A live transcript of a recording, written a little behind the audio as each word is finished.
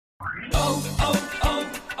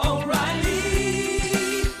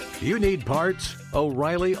O'Reilly. You need parts?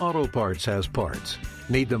 O'Reilly Auto Parts has parts.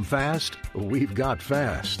 Need them fast? We've got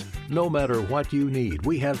fast. No matter what you need,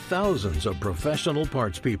 we have thousands of professional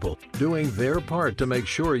parts people doing their part to make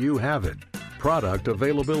sure you have it. Product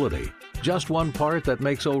availability. Just one part that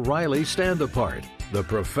makes O'Reilly stand apart. The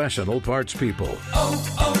professional parts people.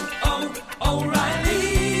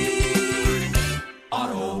 O'Reilly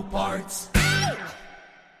Auto Parts.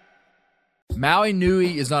 Maui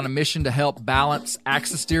Nui is on a mission to help balance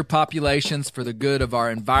axis deer populations for the good of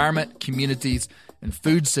our environment, communities, and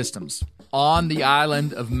food systems on the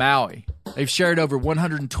island of Maui. They've shared over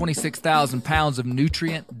 126,000 pounds of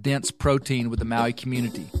nutrient-dense protein with the Maui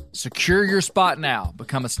community. Secure your spot now.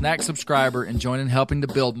 Become a snack subscriber and join in helping to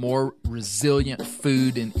build more resilient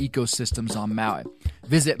food and ecosystems on Maui.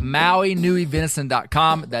 Visit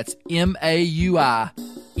MauiNuiVenison.com. That's MAUINUI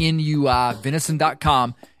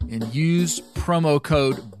venison.com and use promo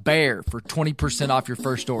code BEAR for 20% off your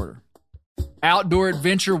first order. Outdoor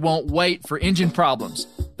adventure won't wait for engine problems.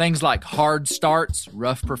 Things like hard starts,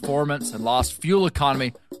 rough performance, and lost fuel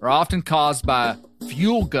economy are often caused by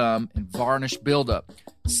fuel gum and varnish buildup.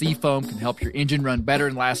 Seafoam can help your engine run better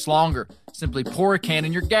and last longer. Simply pour a can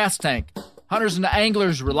in your gas tank. Hunters and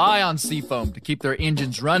anglers rely on Seafoam to keep their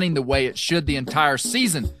engines running the way it should the entire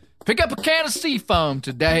season. Pick up a can of Seafoam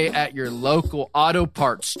today at your local auto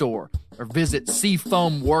parts store or visit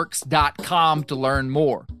seafoamworks.com to learn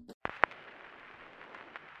more.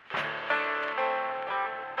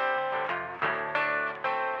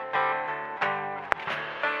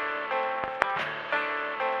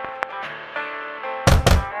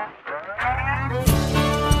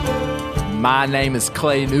 My name is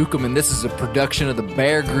Clay Newcomb, and this is a production of the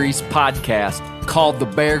Bear Grease podcast called The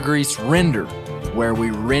Bear Grease Render, where we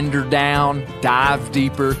render down, dive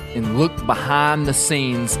deeper, and look behind the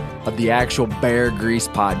scenes of the actual Bear Grease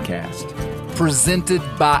podcast. Presented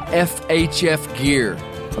by FHF Gear,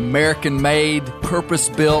 American-made,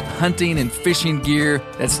 purpose-built hunting and fishing gear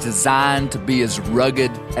that's designed to be as rugged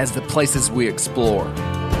as the places we explore.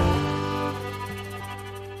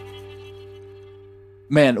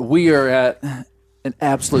 Man, we are at an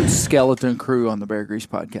absolute skeleton crew on the Bear Grease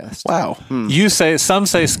podcast. Wow. You say, some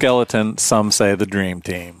say skeleton, some say the dream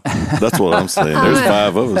team. That's what I'm saying. There's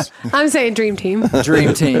five of us. I'm saying dream team.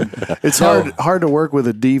 Dream team. It's hard to work with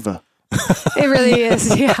a diva. It really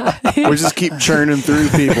is, yeah. We just keep churning through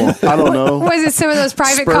people. I don't know. Was it some of those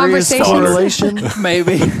private Spurious conversations? correlation?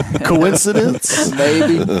 Maybe. Coincidence?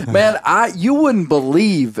 Maybe. Man, you wouldn't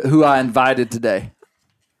believe who I invited today.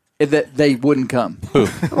 That they wouldn't come.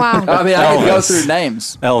 Wow. I mean, I could go through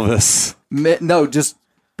names. Elvis. No, just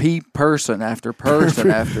person after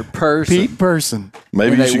person after person. Pete person. Maybe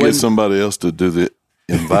And you they should get wouldn't- somebody else to do the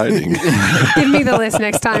inviting. Give me the list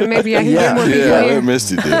next time. Maybe I can get more people Yeah, here. let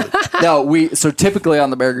Misty do it. No, so typically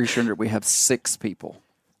on the Bear Grease Render, we have 6 people.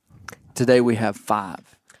 Today we have 5.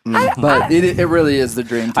 But it really is the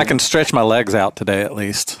dream team. I can stretch my legs out today at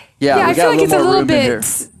least. Yeah, we I got feel like it's a more little room in here.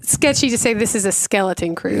 bit sketchy to say this is a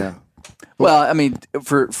skeleton crew. Yeah. Well, I mean,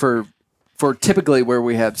 for typically where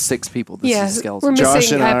we have 6 people, this Yeah, is skeleton. we're Josh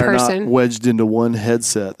missing and I a are person. not wedged into one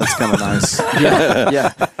headset. That's kind of nice. Yeah.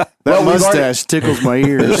 That mustache tickles my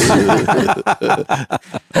ears.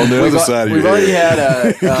 On the other side of We've your already head.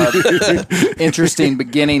 had a interesting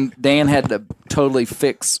beginning. Dan had to totally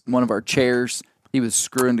fix one of our chairs. He was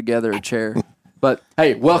screwing together a chair. But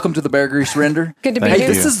hey, welcome to the Bear Grease Render. Good to be Hey, here.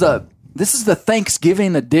 this is the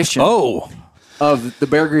Thanksgiving edition of the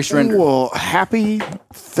Bear Grease Render. Well, happy I'm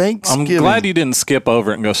Thanksgiving. glad you didn't skip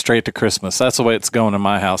over it and go straight to Christmas. That's the way it's going in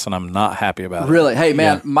my house, and I'm not happy about it. Really? Hey,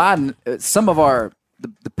 man, some of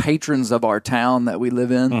the patrons of our town that we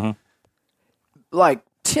live in, like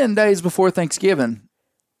 10 days before Thanksgiving,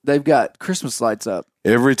 they've got Christmas lights up.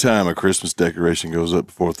 Every time a Christmas decoration goes up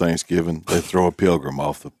before Thanksgiving, they throw a pilgrim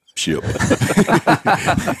off the ship.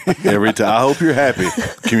 Every time. I hope you're happy,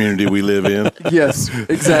 community we live in. Yes,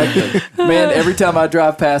 exactly. Man, every time I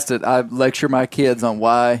drive past it, I lecture my kids on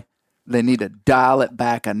why they need to dial it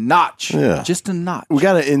back a notch. Yeah. Just a notch. We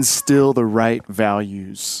got to instill the right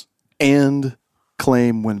values and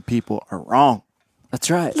claim when people are wrong. That's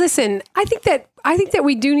right. Listen, I think that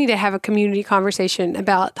we do need to have a community conversation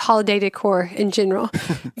about holiday decor in general.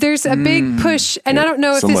 There's a big push, and I don't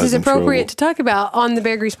know if this Somebody's is in appropriate trouble. to talk about on the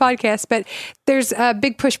Bear Grease podcast, but there's a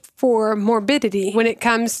big push for morbidity when it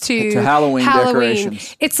comes to Halloween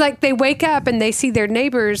decorations. It's like they wake up and they see their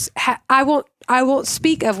neighbors. I won't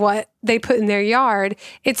speak of what they put in their yard.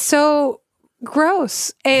 It's so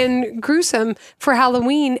gross and gruesome for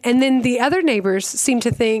Halloween, and then the other neighbors seem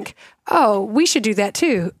to think, oh, we should do that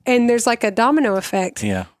too. And there's like a domino effect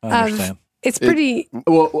Yeah, I understand. It's pretty.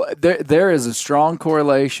 Well, there is a strong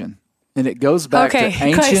correlation, and it goes back to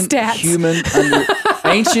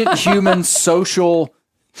ancient human social,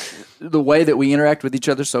 the way that we interact with each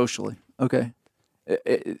other socially. Okay,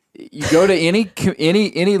 you go to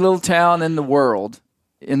any little town in the world,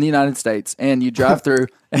 in the United States, and you drive through.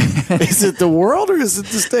 Is it the world or is it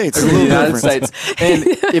the States? The United States. And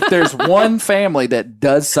if there's one family that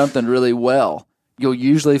does something really well, you'll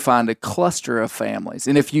usually find a cluster of families.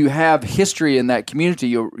 And if you have history in that community,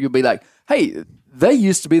 you'll be like, hey, they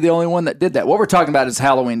used to be the only one that did that. What we're talking about is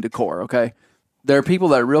Halloween decor, okay? There are people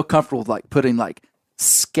that are real comfortable with like putting like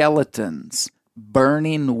skeletons,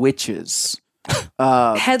 burning witches,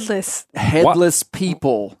 headless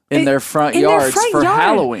people in their front yards for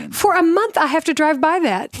Halloween. For a month, I have to drive by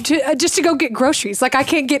that just to go get groceries. Like I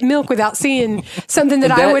can't get milk without seeing something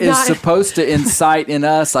that I would not. That is supposed to incite in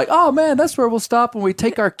us, like, oh man, that's where we'll stop when we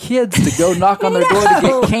take our kids to go knock on their door to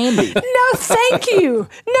get candy. No, thank you.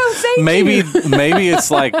 No, thank you. Maybe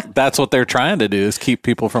it's like that's what they're trying to do is keep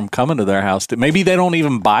people from coming to their house. Maybe they don't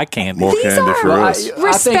even buy candy. More candy for us.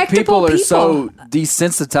 I think people are so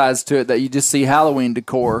desensitized to it that you just see Halloween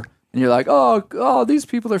decor and you're like, oh, these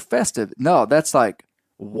people are festive. No, that's like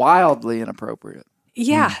wildly inappropriate.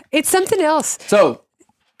 Yeah, it's something else. So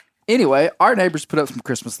anyway, our neighbors put up some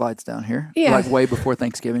Christmas lights down here, Yeah. like way before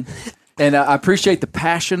Thanksgiving. And I appreciate the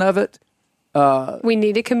passion of it. We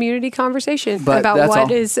need a community conversation But about that's what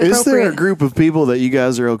all. is appropriate. Is there a group of people that you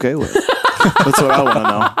guys are okay with? That's what I want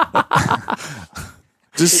to know.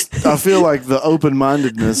 Just, I feel like the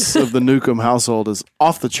open-mindedness of the Newcomb household is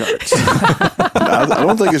off the charts. I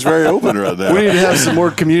don't think it's very open right now. We need to have some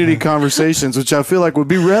more community conversations, which I feel like would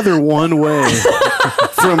be rather one way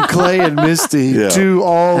from Clay and Misty to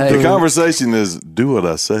all The conversation is do what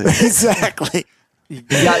I say. Exactly. You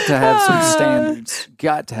got to have some standards.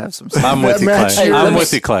 Got to have some standards. I'm with you, match Clay. your- I'm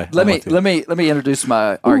with you, Clay. Let me introduce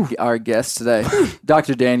our guest today,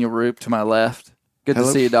 Dr. Daniel Roop to my left. Good to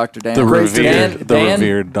see you, Dr. Dan. The Great revered- Dan, the Dan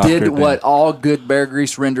revered Dr. did Dan. what all good Bear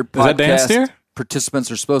Grease Render that Dan podcast Steer?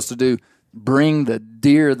 participants are supposed to do: bring the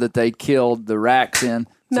deer that they killed the racks in.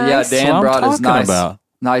 So Nice. yeah, Dan That's what brought I'm his talking about.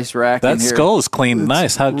 nice rack That in here. skull is clean,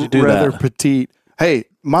 nice. How'd you do rather that? petite. Hey,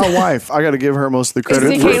 my wife, I got to give her most of the credit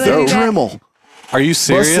Isn't for Kayla do the that? Dremel. Are you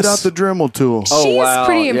serious? Busted out the Dremel tool. Oh She is wow,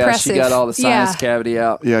 pretty yeah, impressive. she got all the sinus Yeah. cavity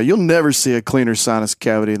out. Yeah, you'll never see a cleaner sinus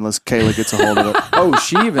cavity unless Kayla gets a hold of it. Oh,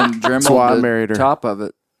 she even dremeled why I the married her. top of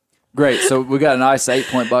it. Great. So we got a nice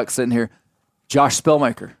 8-point buck sitting here. Josh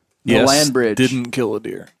Spellmaker, the Yes, land bridge. didn't kill a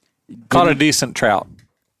deer. Caught a decent trout.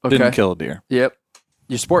 Okay. Didn't kill a deer. Yep.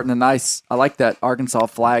 You're sporting a nice, I like that Arkansas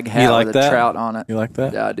flag hat You like with a that? trout on it. You like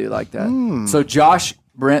that? Yeah, I do like that. So Josh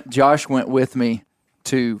went with me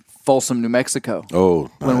to Folsom, New Mexico Oh,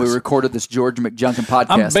 when we nice. recorded this George McJunkin podcast.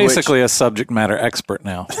 I'm basically a subject matter expert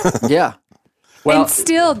now. yeah. Well, and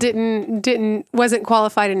still wasn't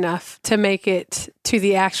qualified enough to make it to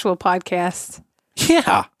the actual podcast.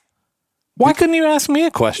 Yeah. Why couldn't you ask me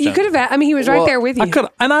a question? You could have. I mean, he was right Well, there with you. I could,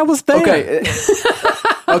 and I was there. okay.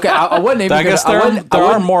 Okay, I wasn't even I guess gonna, there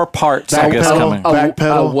are more parts. I guess Backpedal. coming.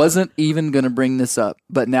 Backpedal. I wasn't even going to bring this up,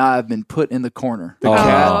 but now I've been put in the corner. The Oh,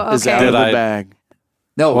 cat okay. is out Did of the I- bag.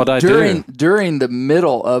 No, What'd I during the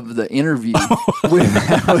middle of the interview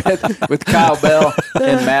with Kyle Bell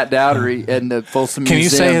and Matt Dowdery and the Folsom Can you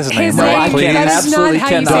Museum. say his name His right, I name, please? can that is not absolutely how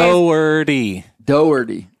you cannot. say it.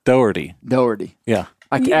 Doherty. Doherty. Doherty. Yeah.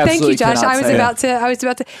 I Thank absolutely you, Josh. cannot I was say it. about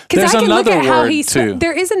to. Because There's I can look another at how word, he. too.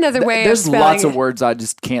 There is another way. There's of lots spelling of words I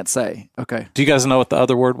just can't say. Okay. Do you guys know what the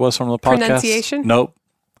other word was from the podcast? Pronunciation? Nope.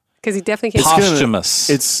 because he definitely can't. Posthumous.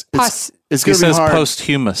 It's Pos- it's he going to be says hard.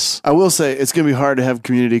 posthumous. I will say it's going to be hard to have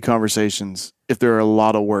community conversations if there are a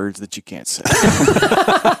lot of words that you can't say.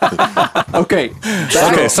 Okay.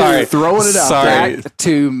 Okay, sorry. Throwing it out Sorry. Back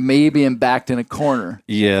to me being backed in a corner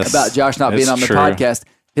Yes. about Josh not being It's on the true. podcast.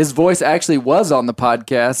 His voice actually was on the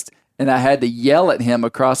podcast, and I had to yell at him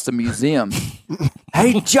across the museum.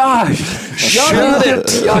 Hey, Josh!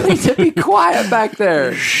 Y'all need to be quiet back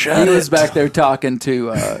there. He was back there talking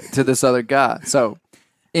to this other guy. So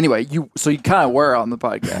anyway, you kind of were on the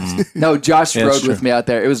podcast. No, Josh Yeah, rode it's with true. me out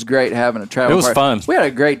there. It was great having a travel. It was partner. fun. We had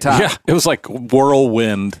a great time. Yeah, it was like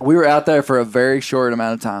whirlwind. We were out there for a very short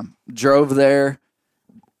amount of time. Drove there,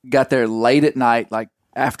 got there late at night, like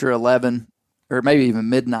after 11 or maybe even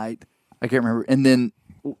midnight. I can't remember. And then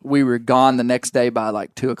we were gone the next day by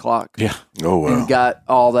like 2:00. Yeah. Oh, wow. And got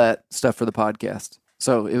all that stuff for the podcast.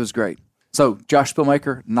 So it was great. So Josh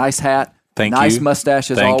Spillmaker, nice hat. Thank nice you. mustache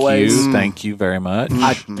as Thank always. you. Thank you very much.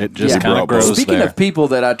 It just Yeah. kind of grows Speaking there. of people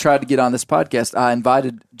that I tried to get on this podcast, I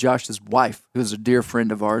invited Josh's wife, who's a dear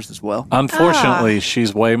friend of ours as well. Unfortunately,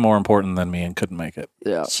 she's way more important than me and couldn't make it.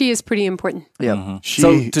 Yeah. She is pretty important. Yeah. She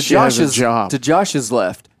has a job. to Josh's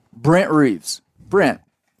left, Brent Reeves. Brent,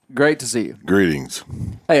 great to see you. Greetings.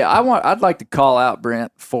 Hey, I'd like to call out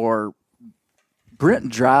Brent for Brent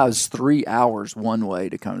drives 3 hours one way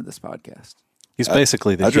to come to this podcast. He's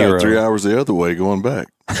basically the I hero. drive 3 hours the other way going back.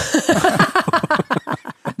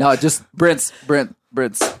 No, just Brent's. Thank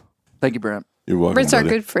you, Brent. You're welcome. Brent's our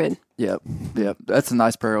buddy. good friend. Yep. That's a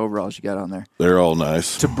nice pair of overalls you got on there. They're all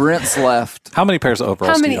nice. To Brent's left, How many pairs of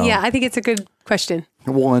overalls How many? do you own? Yeah, I think it's a good question.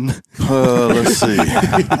 One. Let's see.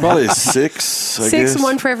 Probably 6, I Six, guess.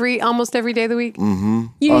 one for almost every day of the week. Mm-hmm.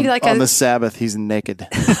 You need like on a the Sabbath, he's naked.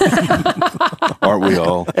 Aren't we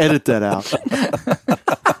all? Edit that out.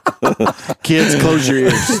 Kids, close your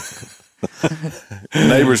ears.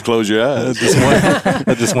 Neighbors, close your eyes.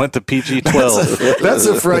 I just went to PG-12. That's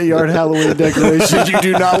a front yard Halloween decoration you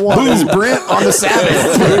do not want. It's Brent on the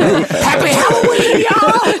Sabbath. Happy Halloween,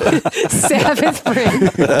 y'all! Sabbath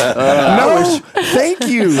Brent. No, thank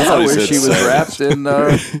you. I thought he wish said she was Sabbath. wrapped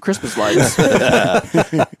in Christmas lights.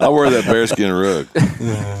 I wear that bearskin rug.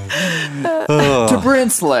 To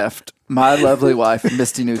Brent's left, my lovely wife,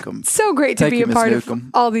 Misty Newcomb, So great to Thank be you, a Miss part Newcomb,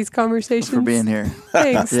 of all these conversations. for being here.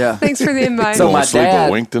 Thanks. Yeah. Thanks for the invite. So Won't my sleep a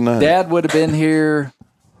dad, wink tonight. Dad would have been here,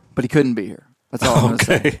 but he couldn't be here. That's all I'm going to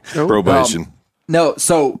say. Okay. Probation. No,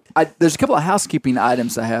 so there's a couple of housekeeping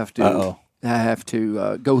items I have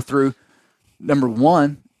to go through. Number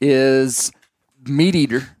one is Meat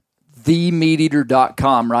Eater.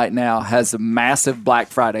 TheMeatEater.com right now has a massive Black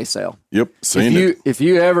Friday sale. Yep, seen it. If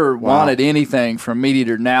you ever wanted anything from Meat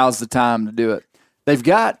Eater, now's the time to do it. They've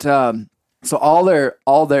got so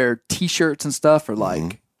all their T-shirts and stuff are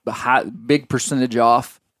like big percentage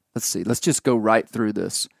off. Let's see. Let's just go right through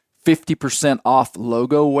this. 50% off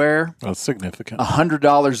logo wear. That's significant.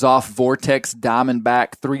 $100 off Vortex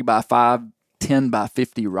Diamondback 3x5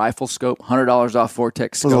 10x50 rifle scope. $100 off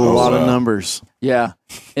Vortex That's a scope. lot of numbers. Yeah,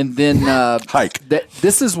 and then Hike.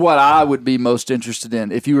 This is what I would be most interested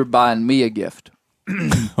in if you were buying me a gift.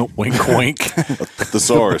 Wink, wink.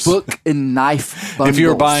 Thesaurus. Book and knife bundles. If you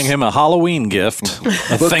were buying him a Halloween gift,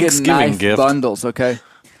 a Book Thanksgiving and knife gift, bundles, okay?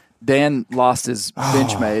 Dan lost his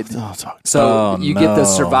Benchmade. So Oh, you get the no.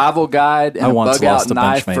 survival guide and I a once bug out lost a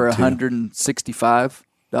knife Benchmade, for too.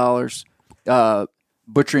 $165.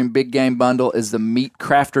 Butchering Big Game bundle is the Meat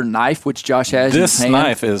Crafter knife, which Josh has in his this hand.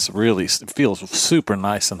 knife is really feels super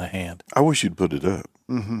nice in the hand. I wish you'd put it up.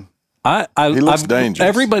 He looks dangerous.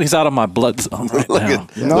 Everybody's out of my blood zone right Look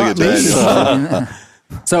now. at Daniel.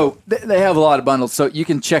 So they have a lot of bundles. So you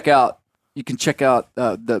can check out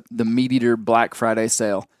the Meat Eater Black Friday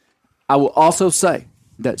sale. I will also say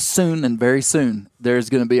that soon and very soon there's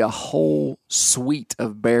going to be a whole suite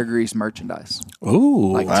of Bear Grease merchandise,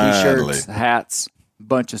 Ooh, like finally. T-shirts, hats,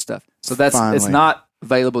 bunch of stuff. So it's Finally. not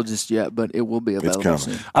available just yet, but it will be It's available coming.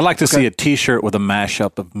 soon. I'd like to see a T-shirt with a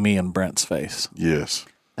mashup of me and Brent's face. Yes.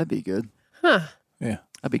 That'd be good. Yeah,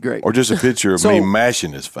 That'd be great. Or just a picture of So- me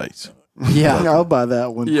mashing his face. Yeah. I'll buy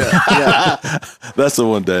that one. Yeah. That's the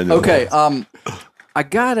one, Daniel. Okay. I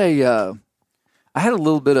got I had a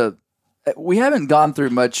little bit of. We haven't gone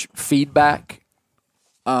through much feedback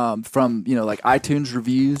from like iTunes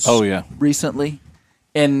reviews. Oh, yeah. Recently,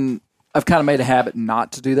 and I've kind of made a habit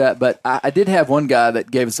not to do that. But I did have one guy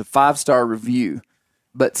that gave us a 5-star review,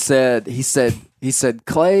 but he said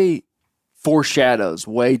Clay foreshadows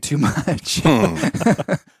way too much.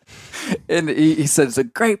 And he said, it's a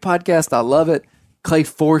great podcast. I love it. Clay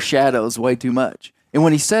foreshadows way too much. And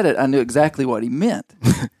when he said it, I knew exactly what he meant.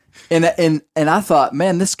 and I thought,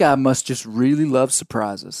 man, this guy must just really love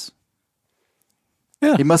surprises.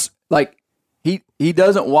 Yeah. He must, he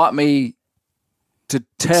doesn't want me to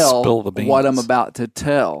tell Spill the beans. what I'm about to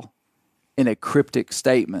tell in a cryptic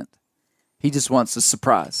statement. He just wants a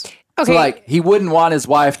surprise. Okay. So, he wouldn't want his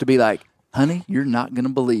wife to be like, honey, you're not going to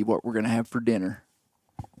believe what we're going to have for dinner.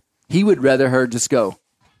 He would rather her just go,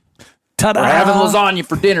 ta-da! we're having lasagna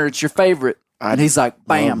for dinner. It's your favorite. And he's like,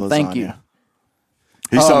 bam, love thank you.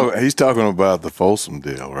 lasagna. He's talking about the Folsom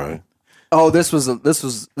deal, right? Oh, this was a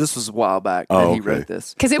while back that he okay. wrote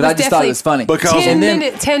this. 'Cause it But was I just thought it definitely was funny.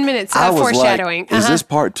 Because- 10 minutes I of was foreshadowing. like, is this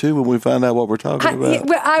part 2 when we find out what we're talking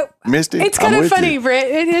about? Misty, It's I'm kind of with funny, you. Brent.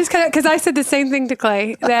 It is kind of because I said the same thing to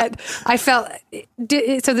Clay that I felt.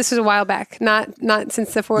 So this was a while back, not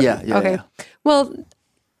since the 4th. Yeah, okay. yeah. Well,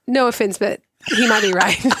 no offense, but he might be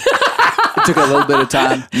right. It took a little bit of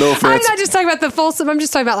time. No I'm offense. not just talking about the Folsom. I'm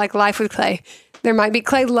just talking about life with Clay. There might be.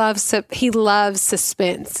 Clay he loves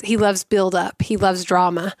suspense. He loves build up. He loves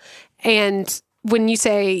drama. And when you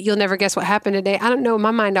say you'll never guess what happened today, I don't know.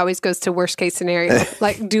 My mind always goes to worst case scenario.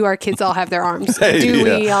 Like, do our kids all have their arms?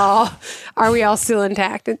 Are we all still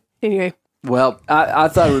intact? Anyway. Well, I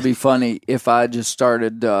thought it would be funny if I just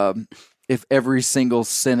started, if every single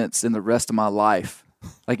sentence in the rest of my life,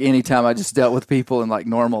 like anytime I just dealt with people in like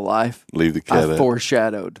normal life, Leave the cat I out.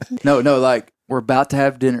 foreshadowed. No, like we're about to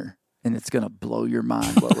have dinner and it's going to blow your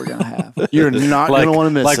mind what we're going to have. You're not going to want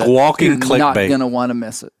to miss like it. walking You're not clickbait. going to want to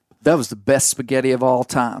miss it. That was the best spaghetti of all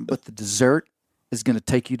time, but the dessert is going to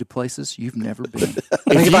take you to places you've never been.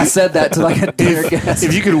 If I said that to like a dinner guest.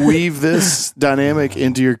 If you could weave this dynamic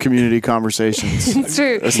into your community conversations, It's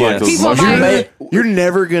true. It's like those People mushrooms. might, you're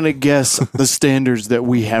never going to guess the standards that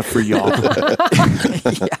we have for y'all.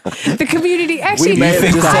 the community actually. may have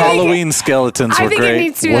You think the I think Halloween skeletons I were think great? it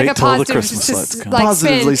needs to be Wait like a till the positive, Christmas lights come.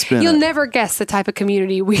 Positively spin You'll it. never guess the type of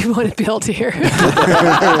community we want to build here.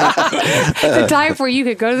 The type where you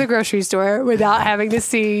could go to the grocery store without having to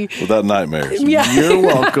see. Without nightmares. Yeah. You're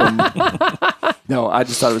welcome. No, I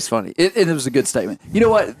just thought it was funny. It was a good statement. You know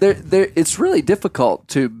what? It's really difficult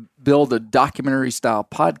to build a documentary style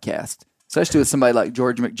podcast, especially with somebody like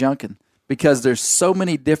George McJunkin, because there's so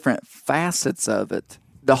many different facets of it.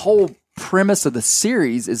 The whole premise of the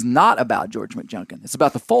series is not about George McJunkin. It's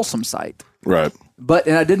about the Folsom site. Right.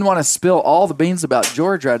 And I didn't want to spill all the beans about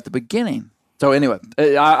George right at the beginning. So anyway,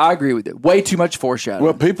 I agree with you. Way too much foreshadowing.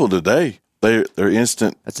 Well, people today, they're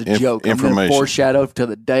instant That's a joke. I'm information. going to foreshadow till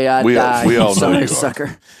the day I We die. all know you are.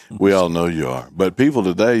 sucker. We all know you are. But people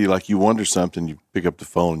today, you wonder something, you pick up the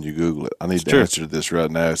phone and you Google it. I need to true. answer this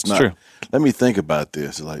right now. It's not, true. let me think about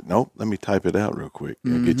this. It's like, nope, let me type it out real quick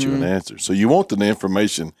and get you an Mm-hmm. answer. So you want the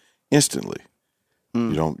information instantly.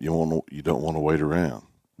 You don't want to wait around.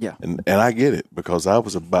 Yeah. And I get it, because I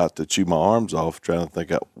was about to chew my arms off trying to think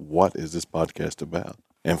out, what is this podcast about?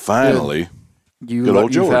 And finally, Good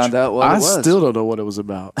old You George. found out what I it was. still don't know what it was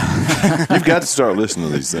about. you've got to start listening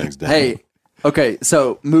to these things, Dan. Hey, okay,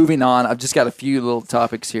 so moving on, I've just got a few little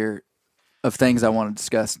topics here of things I want to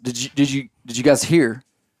discuss. Did you guys hear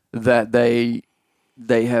that they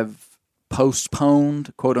have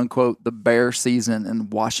postponed, quote unquote, the bear season in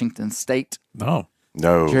Washington State? No.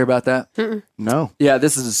 No. Did you hear about that? No. Yeah,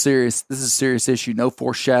 this is a serious issue. No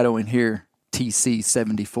foreshadowing here. TC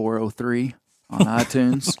 7403 on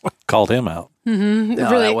iTunes. Called him out. Really,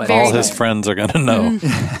 that way. very All his friends are going to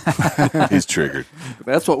know. He's triggered.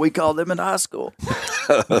 That's what we called them in high school.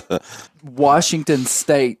 Washington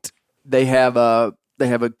State, they have a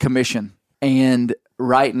commission, and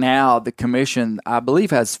right now the commission, I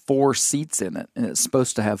believe, has 4 seats in it, and it's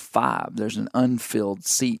supposed to have 5. There's an unfilled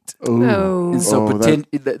seat, Oh. and so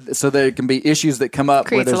that- so there can be issues that come up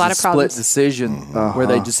where Creates a there's lot a of split problems. decision where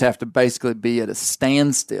they just have to basically be at a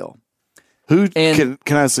standstill. Who And-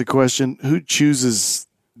 can I ask a question? Who chooses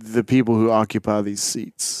the people who occupy these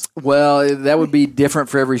seats? Well, that would be different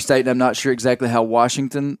for every state, and I'm not sure exactly how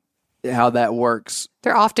that works.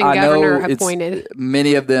 They're often I know governor it's- appointed.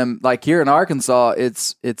 Many of them, like here in Arkansas,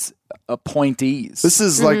 it's appointees. This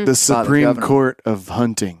is like the Supreme governor. Court of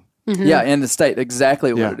hunting. Yeah, in the state,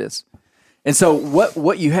 exactly what Yeah. it is. And so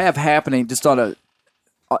what you have happening just on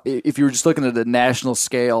if you were just looking at a national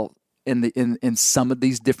scale in some of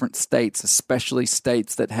these different states, especially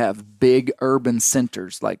states that have big urban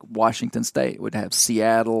centers like Washington State would have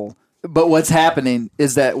Seattle. But what's happening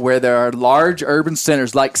is that where there are large urban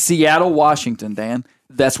centers like Seattle, Washington, Dan,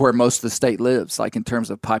 that's where most of the state lives, like in terms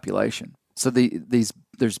of population. So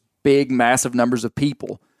there's big, massive numbers of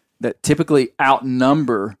people that typically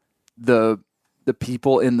outnumber the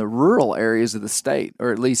people in the rural areas of the state,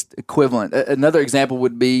 or at least equivalent. Another example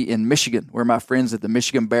would be in Michigan, where my friends at the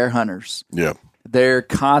Michigan Bear Hunters, Yeah. they're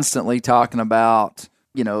constantly talking about,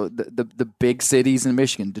 the big cities in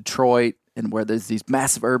Michigan, Detroit, and where there's these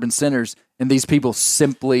massive urban centers, and these people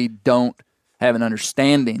simply don't have an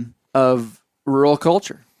understanding of rural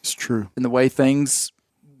culture It's true. and the way things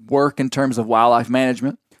work in terms of wildlife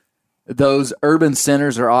management. Those urban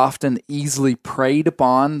centers are often easily preyed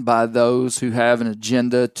upon by those who have an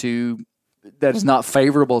agenda that is not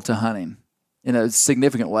favorable to hunting in a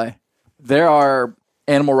significant way. There are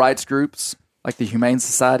animal rights groups like the Humane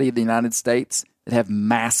Society of the United States that have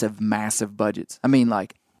massive, massive budgets. I mean,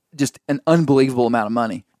 like just an unbelievable amount of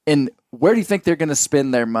money. And where do you think they're going to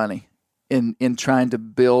spend their money in trying to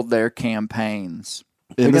build their campaigns?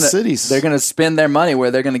 In the cities. They're going to spend their money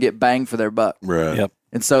where they're going to get bang for their buck. Right. Yep.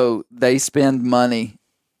 And so they spend money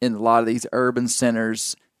in a lot of these urban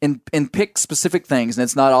centers and pick specific things. And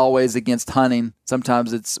it's not always against hunting.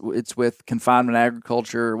 Sometimes it's with confinement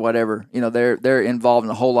agriculture or whatever. They're involved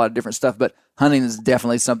in a whole lot of different stuff, but hunting is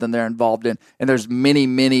definitely something they're involved in. And there's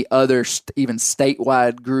many other even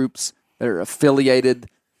statewide groups that are affiliated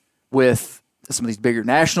with some of these bigger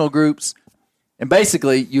national groups. And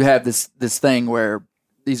basically you have this thing where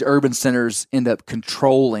these urban centers end up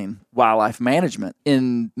controlling wildlife management.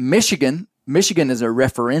 In Michigan is a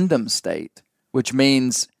referendum state, which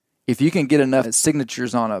means if you can get enough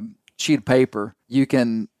signatures on a sheet of paper, you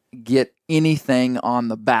can get anything on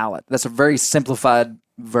the ballot. That's a very simplified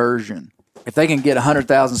version. If they can get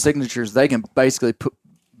 100,000 signatures, they can basically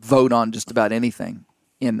vote on just about anything.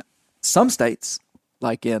 In some states,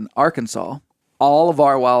 like in Arkansas, all of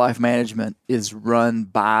our wildlife management is run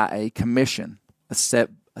by a commission, a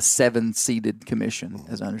 7-seated commission,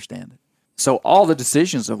 as I understand it. So all the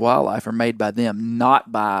decisions of wildlife are made by them,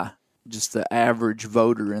 not by just the average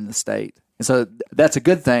voter in the state. And so that's a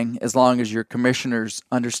good thing as long as your commissioners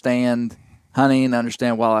understand hunting,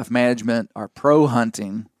 understand wildlife management, are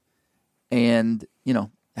pro-hunting, and,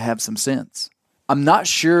 have some sense. I'm not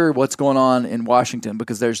sure what's going on in Washington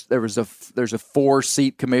because there's a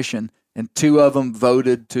 4-seat commission, and 2 of them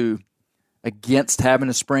voted against having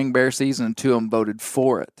a spring bear season, and 2 of them voted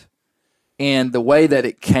for it. And the way that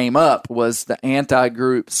it came up was the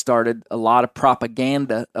anti-group started a lot of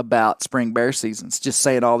propaganda about spring bear seasons, just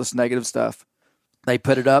saying all this negative stuff. They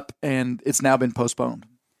put it up, and it's now been postponed.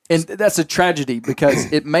 And that's a tragedy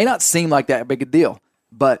because it may not seem like that big a deal,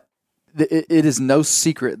 but it is no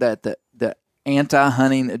secret that the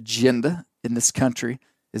anti-hunting agenda in this country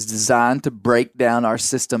is designed to break down our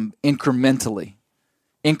system incrementally.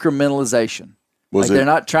 Incrementalization. They're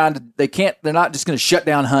not just going to shut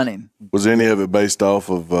down hunting. Was any of it based off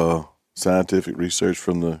of scientific research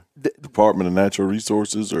from the Department of Natural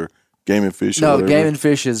Resources or Game and Fish? No, Game and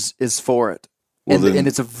Fish is for it. And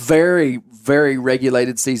it's a very, very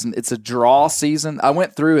regulated season. It's a draw season. I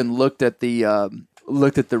went through and looked at the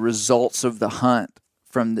results of the hunt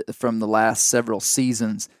from the last several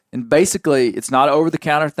seasons. And basically, it's not an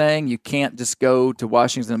over-the-counter thing. You can't just go to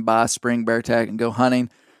Washington and buy a spring bear tag and go hunting.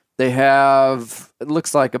 They have, it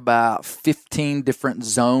looks like about 15 different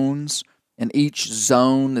zones, and each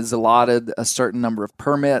zone is allotted a certain number of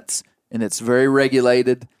permits, and it's very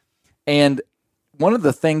regulated. And one of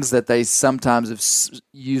the things that they sometimes have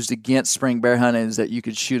used against spring bear hunting is that you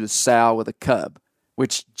could shoot a sow with a cub,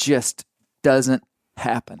 which just doesn't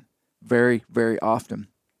happen very, very often.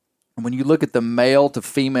 And when you look at the male to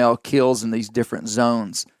female kills in these different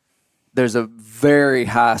zones, there's a very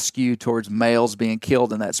high skew towards males being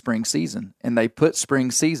killed in that spring season. And they put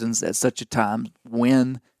spring seasons at such a time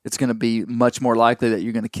when it's going to be much more likely that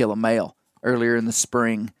you're going to kill a male. Earlier in the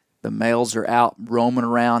spring, the males are out roaming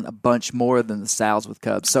around a bunch more than the sows with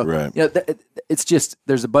cubs. So right. It's just,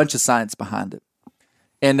 there's a bunch of science behind it.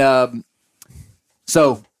 And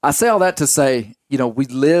so I say all that to say, we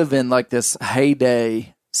live in like this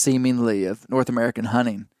heyday, seemingly, of North American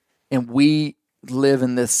hunting. And we live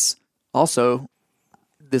in this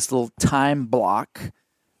little time block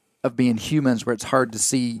of being humans where it's hard to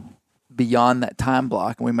see beyond that time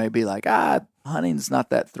block. And we may be like, hunting's not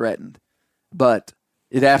that threatened. But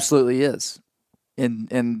it absolutely is.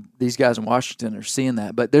 And these guys in Washington are seeing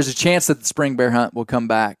that. But there's a chance that the spring bear hunt will come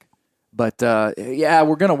back. But,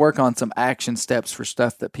 we're going to work on some action steps for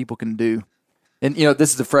stuff that people can do. And, this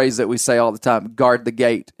is the phrase that we say all the time, guard the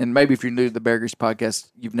gate. And maybe if you're new to the Bear Grease podcast,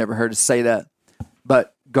 you've never heard us say that.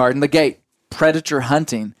 But guarding the gate, predator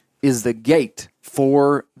hunting is the gate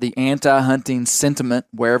for the anti-hunting sentiment,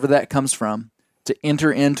 wherever that comes from, to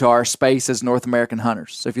enter into our space as North American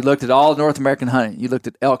hunters. So if you looked at all North American hunting, you looked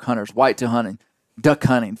at elk hunters, whitetail hunting, duck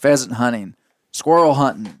hunting, pheasant hunting, squirrel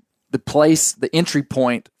hunting, the entry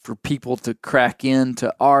point for people to crack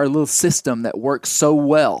into our little system that works so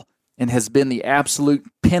well and has been the absolute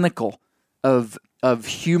pinnacle of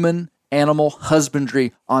human animal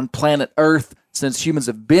husbandry on planet Earth since humans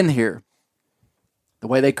have been here. The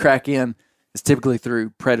way they crack in is typically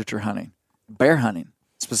through predator hunting, bear hunting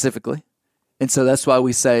specifically. And so that's why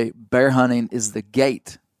we say bear hunting is the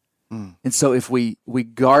gate. And so if we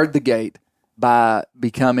guard the gate by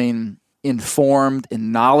becoming informed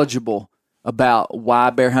and knowledgeable about why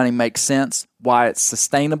bear hunting makes sense, why it's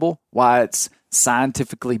sustainable, why it's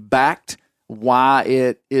scientifically backed, why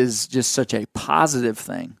it is just such a positive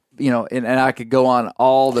thing. And I could go on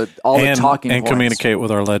all the talking and points. Communicate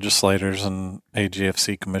with our legislators and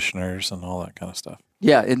AGFC commissioners and all that kind of stuff.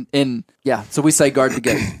 Yeah, so we say guard the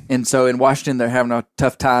gate. And so in Washington, they're having a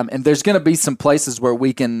tough time. And there's going to be some places where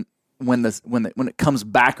we can, when it comes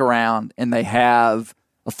back around and they have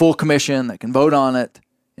a full commission that can vote on it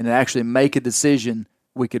and actually make a decision,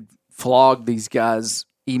 we could flog these guys'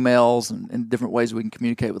 emails and different ways we can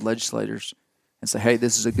communicate with legislators and say, hey,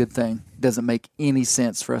 this is a good thing. It doesn't make any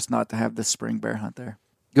sense for us not to have this spring bear hunt there.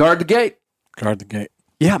 Guard the gate. Guard the gate.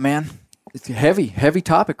 Yeah, man. It's a heavy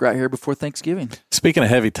topic right here before Thanksgiving. Speaking of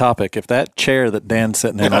heavy topic, if that chair that Dan's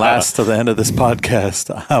sitting in lasts to the end of this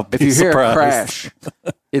podcast, I'll be If you hear surprised. a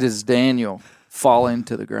crash, it is Daniel falling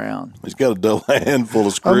to the ground. He's got a double handful of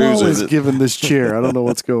I'm screws. always in it. given this chair. I don't know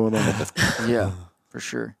what's going on. Yeah, for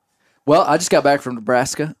sure. Well, I just got back from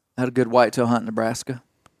Nebraska. I had a good whitetail hunt in Nebraska.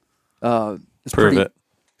 It's Prove pretty, it.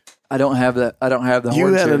 I don't have the You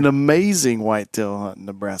horn had chair. an amazing whitetail hunt in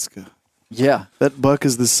Nebraska. Yeah, That buck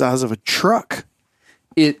is the size of a truck.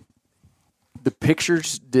 the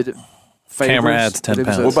pictures did it. Favors, Camera adds 10 but it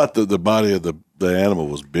was pounds. What about the body of the animal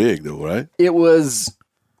was big though, right? It was.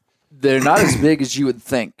 They're not as big as you would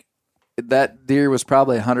think. That deer was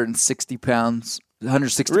probably 160 pounds,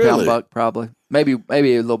 160 pound Really? buck, probably. Maybe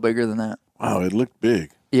a little bigger than that. Wow, it looked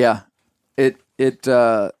big. Yeah, it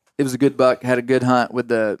was a good buck. Had a good hunt with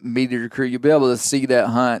the Meat Eater crew. You'll be able to see that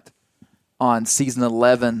hunt on season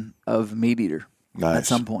 11 of Meat Eater at Nice.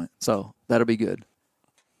 some point. So that'll be good.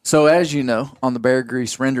 So as you know, on the Bear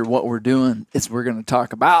Grease Render, what we're doing is we're going to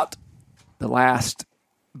talk about the last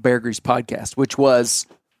Bear Grease podcast, which was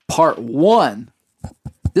part 1.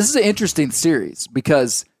 This is an interesting series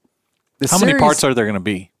because How many parts are there going to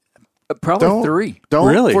be? probably 3, Don't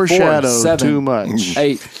Really? foreshadow 4, 7, too much.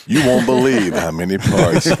 8. You won't believe how many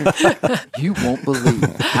parts. You won't believe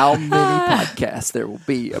how many podcasts there will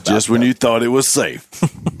be about Just when you thought it was safe.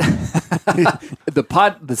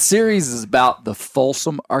 the series is about the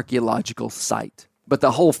Folsom Archaeological Site. But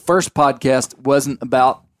the whole first podcast wasn't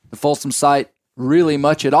about the Folsom site really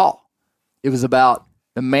much at all. It was about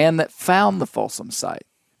the man that found the Folsom site.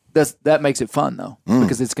 That makes it fun though,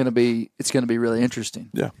 because it's gonna be really interesting.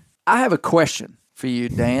 Yeah. I have a question for you,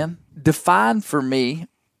 Dan. Define for me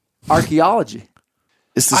archaeology.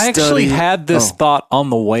 It's the I actually study- had this thought on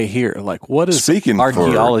the way here. Like, what does Speaking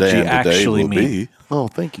archaeology for Dan today actually will mean? be, Oh,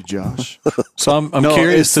 thank you, Josh. So I'm No,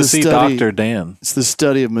 curious it's to the see study- Dr. Dan. It's the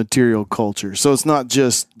study of material culture. So it's not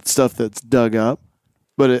just stuff that's dug up,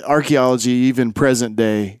 but archaeology, even present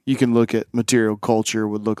day, you can look at material culture.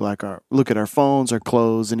 Would look at our phones, our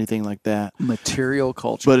clothes, anything like that. Material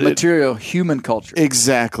culture. But material human culture.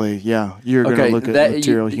 Exactly. Yeah, you're going to look at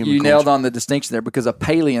material human you culture. nailed on the distinction there, because a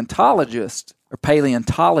paleontologist or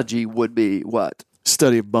paleontology would be what?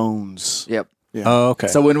 Study of bones. Yep. Yeah. Oh, okay.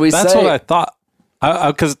 So when we that's say- what I thought,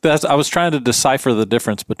 because I was trying to decipher the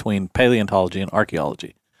difference between paleontology and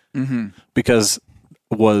archaeology. Mm-hmm. Because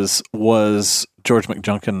was George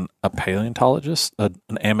McJunkin a paleontologist, an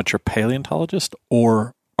amateur paleontologist,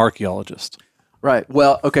 or archaeologist? Right.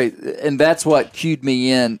 Well, okay, and that's what cued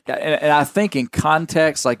me in. And I think in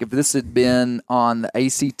context, like if this had been on the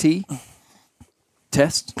ACT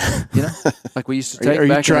test, like we used to take Are you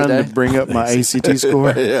back trying in the to day. bring up my ACT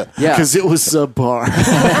score? yeah. Yeah. Because it was subpar.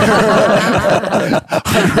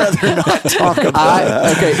 I'd rather not talk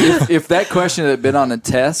about Okay, if that question had been on a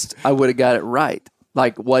test, I would have got it right.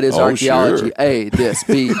 Like, what is Oh, archaeology? sure. A, this.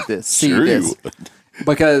 B, this. C, Sure you this.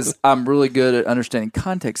 Because I'm really good at understanding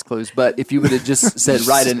context clues. But if you would have just said,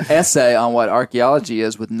 write an essay on what archaeology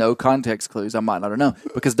is with no context clues, I might not have known.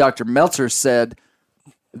 Because Dr. Meltzer said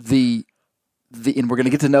and we're going to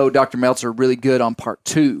get to know Dr. Meltzer really good on part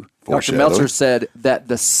 2. Dr. Foreshadow. Meltzer said that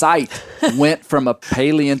the site went from a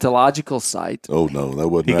paleontological site Oh no, that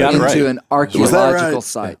wasn't He right. got it right. into an Was that archaeological right?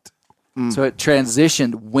 site. So it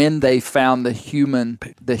transitioned when they found the human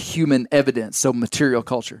evidence, so material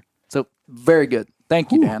culture. So very good.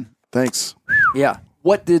 Thank you, Dan. Thanks. Yeah.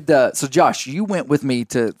 What did so Josh, you went with me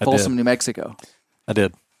to Folsom, did. New Mexico. I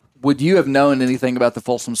did. Would you have known anything about the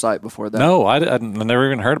Folsom site before that? No, I never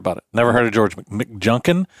even heard about it. Never heard of George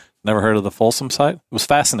McJunkin. Never heard of the Folsom site. It was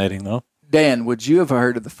fascinating, though. Dan, would you have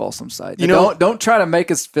heard of the Folsom site? You know- Don't try to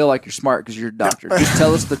make us feel like you're smart because you're a doctor. Just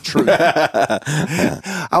tell us the truth.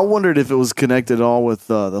 I wondered if it was connected at all with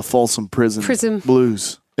the Folsom Prison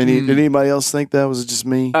Blues. Did anybody else think that? Was it just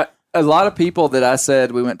me? A lot of people that I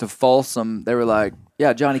said we went to Folsom, they were like,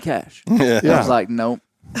 "Yeah, Johnny Cash." I was like, "Nope."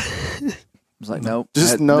 I was like, "Nope."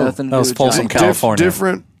 Just Had no. Nothing to That do was with Folsom, Johnny.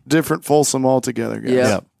 California. Different Folsom altogether, guys. Yeah.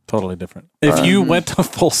 Yeah, totally different. If you went to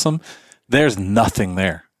Folsom, there's nothing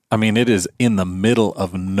there. I mean, it is in the middle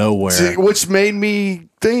of nowhere. See, which made me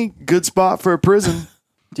think good spot for a prison.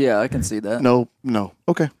 Yeah, I can see that. No.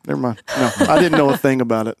 Okay, never mind. No, I didn't know a thing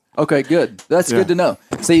about it. Okay, good. That's good to know.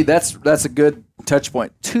 See, that's a good touch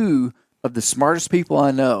point. 2 of the smartest people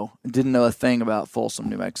I know didn't know a thing about Folsom,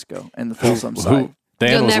 New Mexico, and the Folsom site.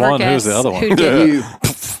 Dan You'll was never one. Who was guess the other one? who did.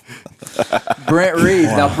 You. Brent Reed.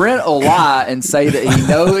 Now, Brent will lie and say that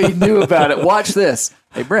he knew about it. Watch this.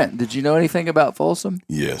 Hey, Brent, did you know anything about Folsom?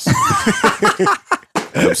 Yes.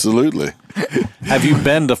 Absolutely. Have you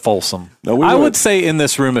been to Folsom? No, I would say in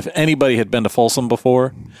this room, if anybody had been to Folsom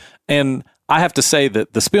before, and I have to say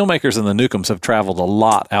that the Spielmakers and the Newcombs have traveled a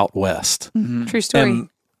lot out west. Mm-hmm. True story. And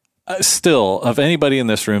still, of anybody in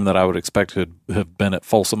this room that I would expect to have been at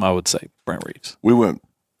Folsom, I would say Brent Reeves. We went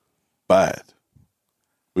by it.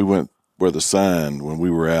 We went where the sign when we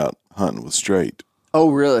were out hunting with Straight.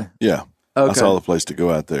 Oh, really? Yeah. Okay. I saw the place to go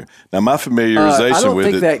out there. Now, my familiarization I don't with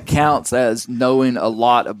think it. that counts as knowing a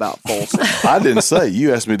lot about Folsom. I didn't say.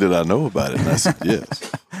 You asked me, did I know about it? And I said, yes.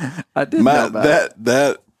 I did know about it.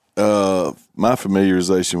 My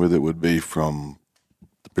familiarization with it would be from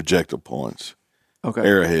the projectile points, Okay.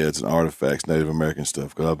 arrowheads and artifacts, Native American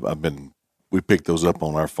stuff. Because we picked those up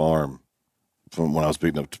on our farm from when I was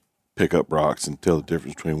big enough to pick up rocks and tell the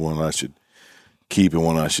difference between one I should keep and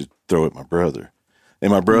one I should throw at my brother. And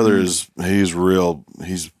my brother he's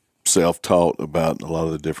self-taught about a lot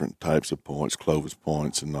of the different types of points, Clovis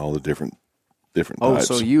points, and all the different Oh, types.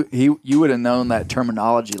 so you would have known that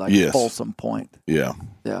terminology, like Yes. Folsom Point. Yeah.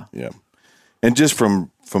 Yeah. Yeah. And just from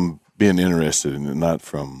being interested in it, not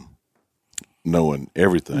from knowing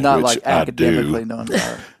everything, Not which like I academically do. knowing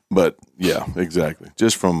about it. But yeah, exactly.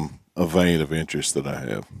 Just from a vein of interest that I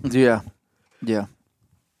have. Yeah. Yeah.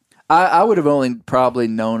 I would have only probably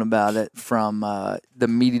known about it from the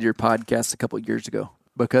Meat Eater podcast a couple of years ago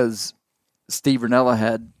because Steve Ranella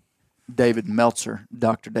had David Meltzer,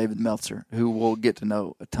 Dr. David Meltzer, who we'll get to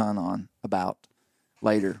know a ton about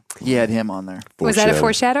later. He had him on there. Was that a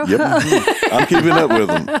foreshadow? Yep. I'm keeping up with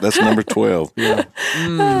them. That's number 12. Yeah.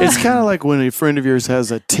 It's kind of like when a friend of yours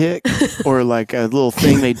has a tick or like a little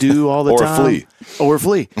thing they do all the Or a time. flea. Or a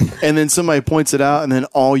flea. And then somebody points it out, and then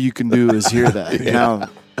all you can do is hear that. Now,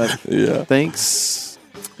 Yeah. thanks,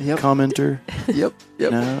 Yep. commenter. Yep.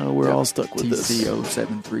 Now we're all stuck with this. TCO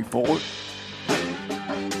 734.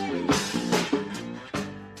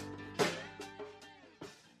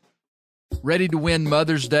 Ready to win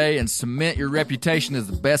Mother's Day and cement your reputation as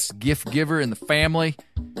the best gift giver in the family?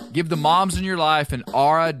 Give the moms in your life an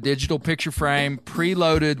Aura digital picture frame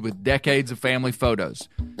preloaded with decades of family photos.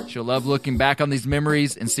 She'll love looking back on these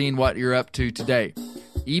memories and seeing what you're up to today.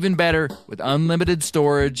 Even better, with unlimited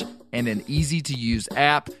storage and an easy-to-use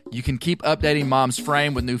app, you can keep updating mom's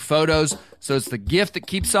frame with new photos, so it's the gift that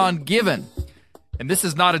keeps on giving. And this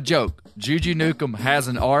is not a joke. Juju Newcomb has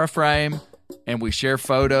an Aura frame, and we share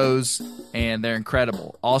photos, and they're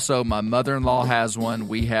incredible. Also, my mother-in-law has one.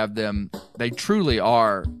 We have them. They truly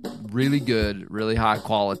are really good, really high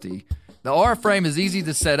quality. The Aura frame is easy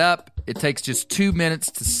to set up. It takes just 2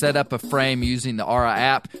 minutes to set up a frame using the Aura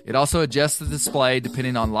app. It also adjusts the display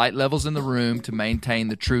depending on light levels in the room to maintain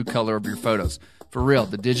the true color of your photos. For real,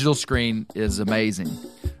 the digital screen is amazing.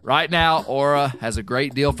 Right now, Aura has a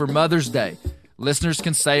great deal for Mother's Day. Listeners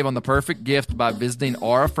can save on the perfect gift by visiting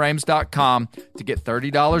auraframes.com to get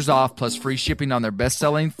 $30 off plus free shipping on their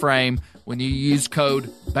best-selling frame when you use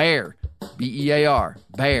code BEAR, B-E-A-R,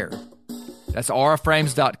 BEAR. That's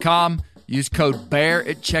auraframes.com. Use code BEAR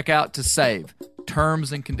at checkout to save.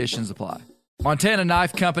 Terms and conditions apply. Montana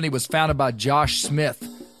Knife Company was founded by Josh Smith,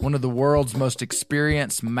 one of the world's most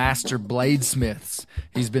experienced master bladesmiths.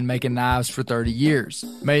 He's been making knives for 30 years.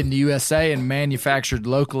 Made in the USA and manufactured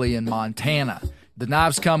locally in Montana. The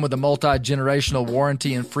knives come with a multi-generational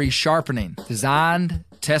warranty and free sharpening. Designed,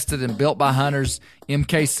 tested, and built by hunters,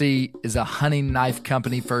 MKC is a hunting knife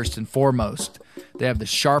company first and foremost. They have the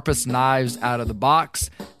sharpest knives out of the box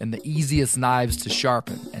and the easiest knives to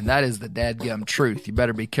sharpen. And that is the dadgum truth. You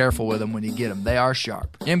better be careful with them when you get them. They are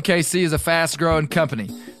sharp. MKC is a fast-growing company.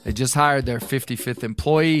 They just hired their 55th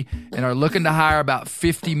employee and are looking to hire about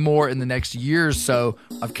 50 more in the next year or so.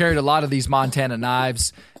 I've carried a lot of these Montana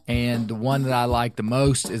knives, and the one that I like the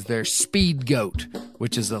most is their Speed Goat,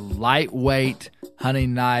 which is a lightweight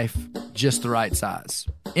hunting knife, just the right size.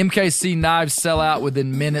 MKC knives sell out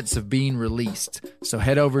within minutes of being released, so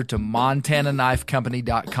head over to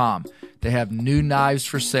montanaknifecompany.com. They have new knives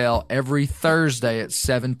for sale every Thursday at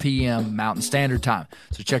 7 p.m. Mountain Standard Time,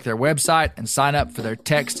 so check their website and sign up for their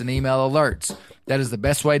text and email alerts. That is the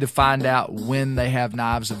best way to find out when they have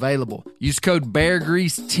knives available. Use code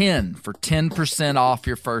BEARGREASE10 for 10% off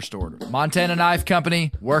your first order. Montana Knife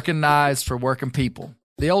Company, working knives for working people.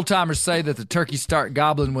 The old-timers say that the turkeys start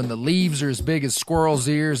gobbling when the leaves are as big as squirrels'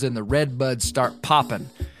 ears and the red buds start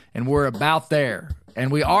popping. And we're about there.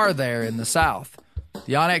 And we are there in the South.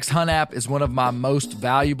 The onX Hunt app is one of my most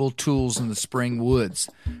valuable tools in the spring woods.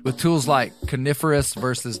 With tools like coniferous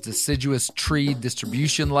versus deciduous tree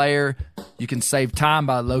distribution layer, you can save time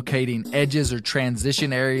by locating edges or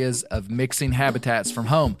transition areas of mixing habitats from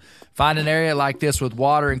home. Find an area like this with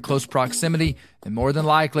water in close proximity, and more than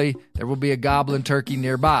likely, there will be a goblin turkey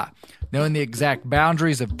nearby. Knowing the exact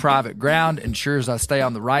boundaries of private ground ensures I stay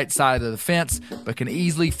on the right side of the fence, but can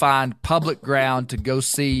easily find public ground to go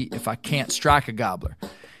see if I can't strike a gobbler.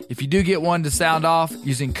 If you do get one to sound off,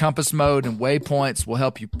 using compass mode and waypoints will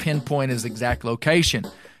help you pinpoint his exact location,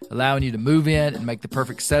 allowing you to move in and make the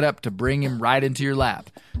perfect setup to bring him right into your lap.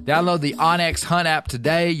 Download the onX Hunt app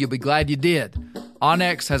today. You'll be glad you did.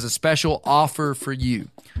 onX has a special offer for you.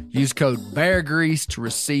 Use code BEARGREASE to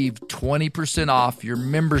receive 20% off your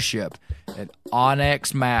membership at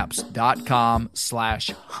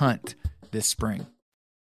onxmaps.com/hunt this spring.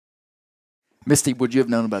 Misty, would you have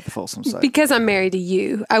known about the Folsom site? Because I'm married to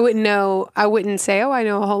you, I wouldn't know. I wouldn't say, "Oh, I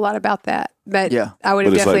know a whole lot about that," but Yeah. I would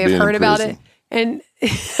have But it's definitely like have being heard in about prison. it. And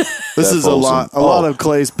This is a lot Folsom. of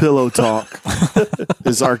Clay's pillow talk.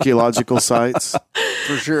 His archaeological sites,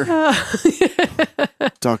 For sure.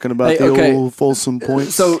 talking about Hey, the okay. old Folsom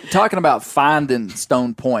points. So, talking about finding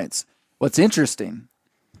stone points, what's interesting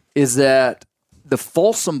is that the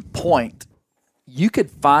Folsom Point, you could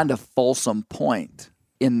find a Folsom Point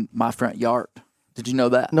in my front yard. Did you know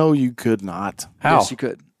that? no, you could not. How? Yes, you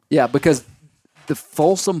could. Yeah, because the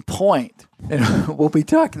Folsom Point, and we'll be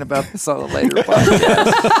talking about this on a later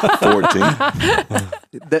podcast.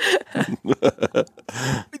 14.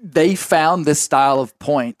 They found this style of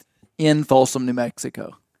point in Folsom, New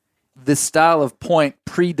Mexico. This style of point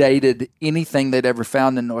predated anything they'd ever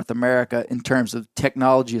found in North America in terms of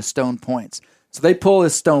technology of stone points. So they pull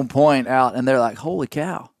this stone point out, and they're like, "Holy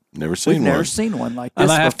cow! Never seen We've one. never seen one like this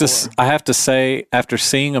And I before." have to say, after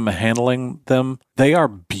seeing them and handling them, they are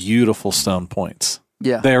beautiful stone points.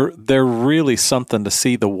 Yeah. They're really something to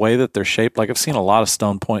see the way that they're shaped. Like I've seen a lot of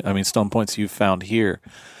stone points you've found here.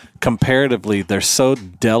 Comparatively, they're so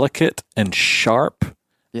delicate and sharp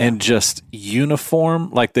and just uniform.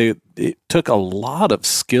 Like it took a lot of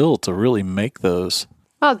skill to really make those.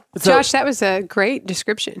 well, Josh, that was a great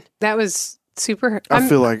description. That was super. I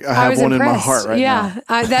feel like I have was one in my impressed. heart right now.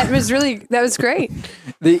 Yeah, that was great.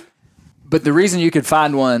 But the reason you could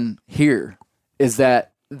find one here is that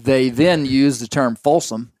they then use the term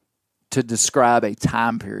Folsom to describe a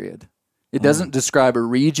time period. It doesn't describe a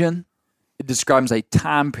region. It describes a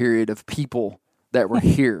time period of people that were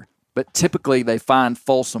here. But typically they find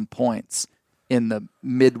Folsom points in the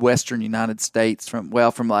Midwestern United States from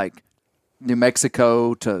like New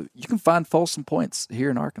Mexico to, you can find Folsom points here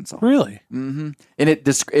in Arkansas. Really? And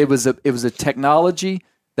it was a technology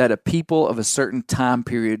that a people of a certain time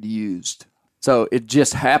period used. So it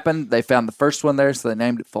just happened. They found the first one there, so they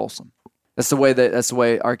named it Folsom. That's the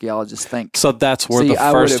way archaeologists think. So that's where See, the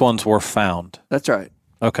I first would've- ones were found. That's right.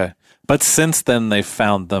 Okay. But since then, they've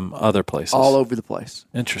found them other places. All over the place.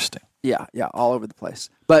 Interesting. Yeah, all over the place.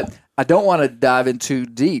 But I don't want to dive in too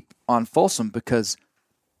deep on Folsom because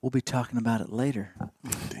we'll be talking about it later.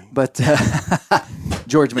 But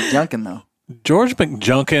George McJunkin, though. George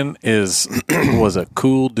McJunkin was a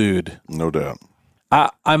cool dude. No doubt.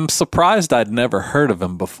 I'm surprised I'd never heard of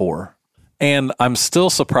him before. And I'm still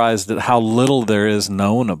surprised at how little there is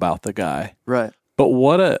known about the guy. Right. But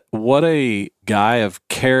what a guy of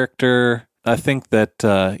character. I think that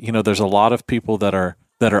there's a lot of people that are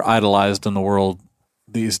idolized in the world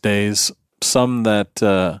these days. Some that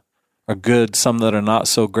are good, some that are not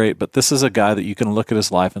so great. But this is a guy that you can look at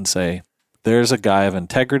his life and say, there's a guy of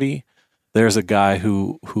integrity. There's a guy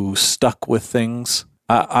who stuck with things.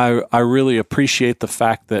 I really appreciate the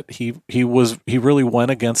fact that he really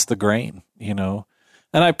went against the grain, and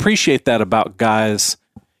I appreciate that about guys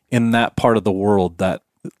in that part of the world, that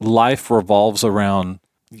life revolves around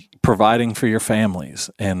providing for your families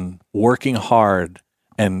and working hard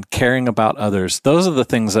and caring about others. Those are the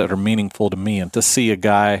things that are meaningful to me. And to see a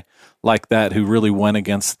guy like that who really went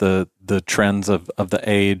against the trends of the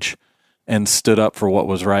age and stood up for what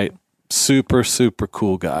was right, super, super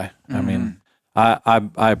cool guy. Mm-hmm. I mean,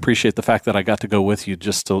 I appreciate the fact that I got to go with you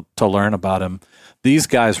just to learn about him. These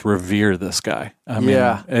guys revere this guy. I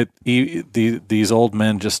mean, these old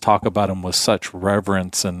men just talk about him with such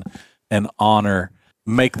reverence and honor,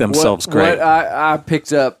 make themselves great. What I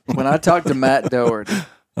picked up when I talked to Matt Doherty,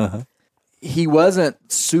 he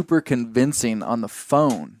wasn't super convincing on the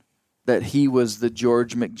phone that he was the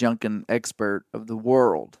George McJunkin expert of the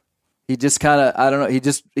world. He just kind of, I don't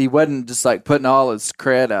know, he wasn't just like putting all his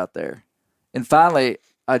cred out there. And finally,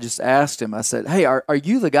 I just asked him. I said, "Hey, are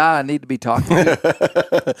you the guy I need to be talking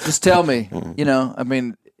to? Just tell me. I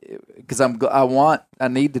mean, because I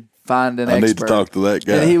need to find an expert. I need to talk to that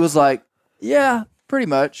guy." And he was like, "Yeah, pretty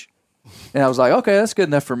much." And I was like, "Okay, that's good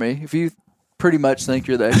enough for me. If you pretty much think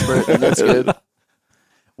you're the expert, then that's good."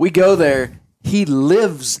 We go there. He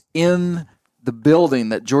lives in the building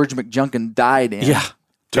that George McJunkin died in. Yeah.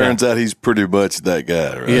 Turns out he's pretty much that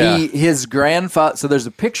guy, right? Yeah. His grandfather. So there's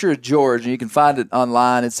a picture of George, and you can find it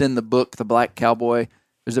online. It's in the book, The Black Cowboy.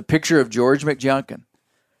 There's a picture of George McJunkin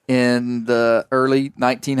in the early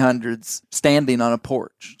 1900s standing on a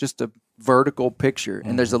porch, just a vertical picture.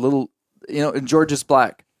 And there's a little, and George is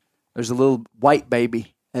black. There's a little white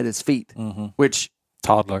baby at his feet, which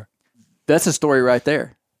Toddler. that's a story right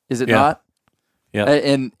there, is it Yeah. not? Yeah.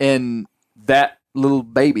 And that little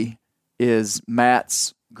baby is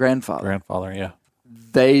Matt's grandfather. Yeah.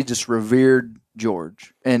 They just revered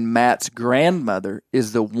George, and Matt's grandmother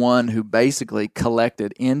is the one who basically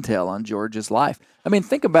collected intel on George's life. I mean,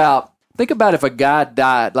 think about if a guy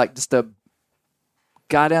died, like just a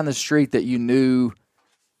guy down the street that you knew,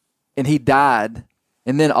 and he died,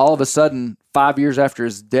 and then all of a sudden, 5 years after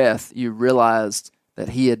his death, you realized that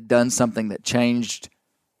he had done something that changed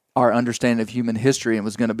our understanding of human history and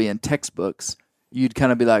was going to be in textbooks. You'd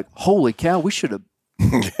kind of be like, "Holy cow, we should have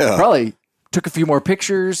probably took a few more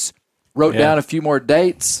pictures, wrote down a few more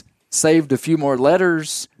dates, saved a few more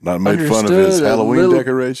letters, Not made fun of his Halloween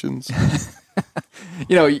decorations."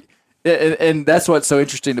 And that's what's so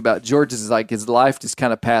interesting about George is like his life just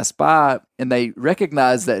kind of passed by, and they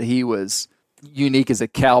recognized that he was unique as a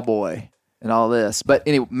cowboy and all this. But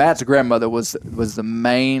anyway, Matt's grandmother was the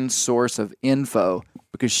main source of info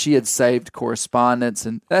because she had saved correspondence,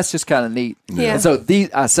 and that's just kind of neat. Yeah. And so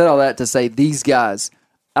I said all that to say these guys,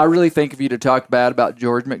 I really think if you'd have talked bad about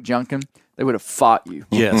George McJunkin, they would have fought you.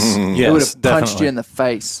 Yes. They would have punched definitely. you in the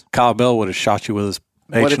face. Kyle Bell would have shot you with his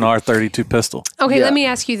What if- H&R 32 pistol. Okay, Yeah. let me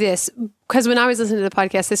ask you this, because when I was listening to the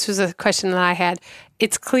podcast, this was a question that I had.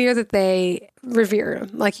 It's clear that they revere him,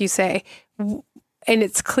 like you say, and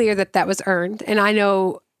it's clear that that was earned. And I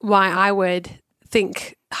know why I would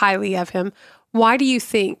think highly of him. Why do you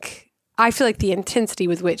think? I feel like the intensity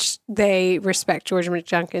with which they respect George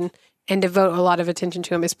McJunkin and devote a lot of attention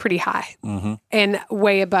to him is pretty high and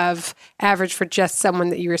way above average for just someone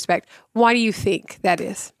that you respect. Why do you think that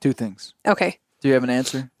is? Two things. Okay. Do you have an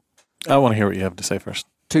answer? I want to hear what you have to say first.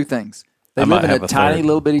 Two things. They I might live in have a a tiny third.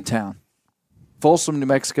 little bitty town. Folsom, New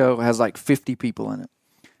Mexico has like 50 people in it.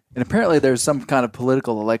 And apparently there's some kind of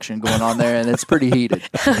political election going on there, and it's pretty heated.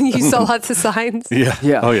 You saw lots of signs. Yeah.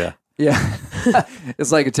 Yeah. Oh, yeah. Yeah.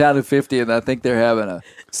 It's like a town of 50, and I think they're having a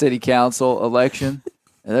city council election.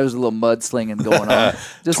 And there's a little mudslinging going on.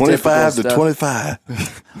 Just 25 to typical stuff.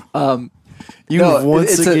 25. You No, have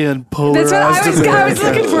once it's a- again That's what polarized I was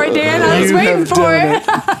looking for it, Dan. I was You waiting have for done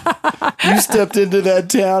it. You stepped into that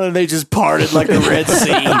town and they just parted like the Red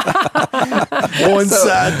Sea. One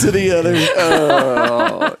side to the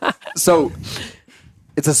other. So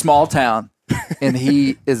it's a small town, and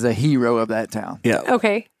he is a hero of that town. Yeah.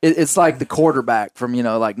 Okay. It's like the quarterback from,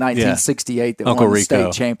 like 1968 that Uncle won the Rico.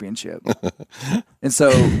 state championship. And so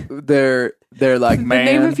they're like, The man.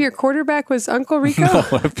 name of your quarterback was Uncle Rico?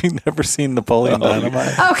 Have you never seen Napoleon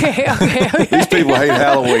Dynamite? Okay. These people hate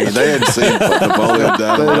Halloween. They hadn't seen Napoleon They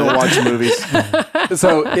don't Dynamite. watch movies.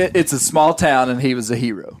 So it's a small town, and he was a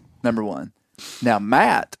hero, number one. Now,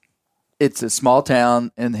 Matt, it's a small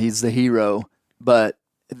town, and he's the hero, but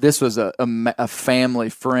this was a family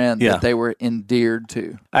friend Yeah. that they were endeared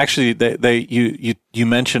to. Actually, you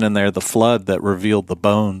mentioned in there the flood that revealed the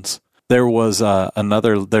bones. There was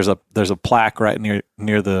there's a plaque right near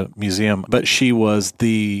the museum, but she was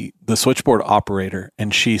the switchboard operator,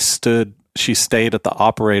 and she stayed at the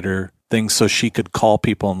operator thing so she could call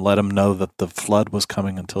people and let them know that the flood was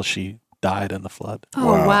coming until she died in the flood. Oh,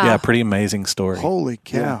 wow. Yeah, pretty amazing story. Holy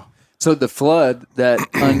cow. So the flood that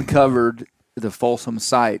uncovered the Folsom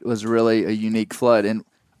site was really a unique flood, and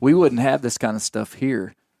we wouldn't have this kind of stuff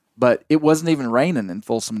here. But it wasn't even raining in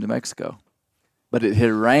Folsom, New Mexico. But it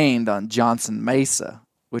had rained on Johnson Mesa,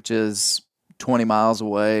 which is 20 miles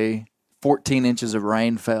away. 14 inches of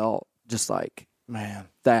rain fell, just like Man.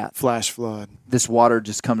 that. Flash flood. This water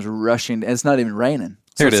just comes rushing, and it's not even raining.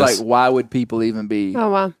 So Here it it's is. like, why would people even be Oh,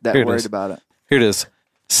 wow. that Here it worried is. about it? Here it is.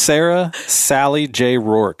 Sarah Sally J.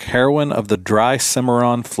 Rourke, heroine of the Dry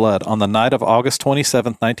Cimarron flood. On the night of August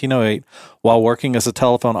 27, 1908, while working as a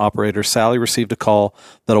telephone operator, Sally received a call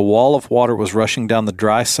that a wall of water was rushing down the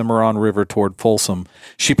Dry Cimarron River toward Folsom.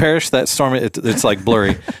 She perished that stormy, it's like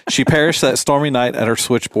blurry. She perished that stormy night at her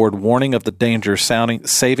switchboard, warning of the danger,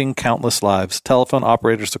 saving countless lives. Telephone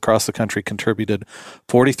operators across the country contributed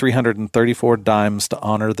 4,334 dimes to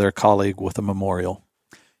honor their colleague with a memorial.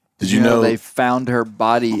 Did you know they found her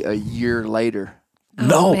body a year later?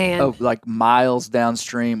 Oh, man. Oh, like miles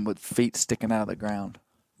downstream with feet sticking out of the ground.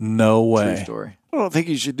 No way. True story. I don't think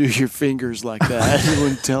you should do your fingers like that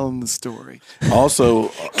when telling the story. Also,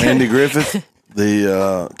 Andy Griffith,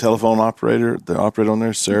 the telephone operator, the operator on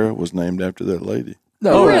there, Sarah, was named after that lady.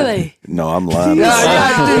 No, Really? No, I'm lying.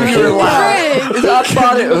 I knew you were lying. Frank. I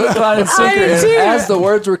thought it hook, line, and sinker. did And too. as the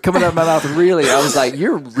words were coming out of my mouth, really, I was like,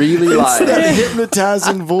 "You're really lying." That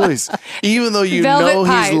hypnotizing voice. Even though you Velvet know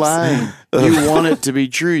pipes. he's lying, you want it to be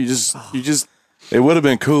true. You just It would have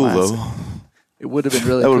been cool, though. It would have been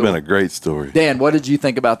really. That would cool. have been a great story. Dan, what did you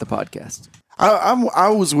think about the podcast? I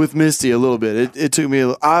was with Misty a little bit. It took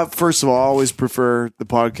me. I first of all, I always prefer the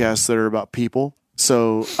podcasts that are about people.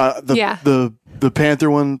 So the Panther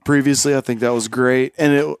one previously, I think that was great,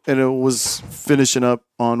 and it was finishing up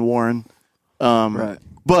on Warren. Right.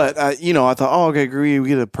 But I thought, oh, okay, we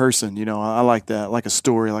get a person. I like that, like a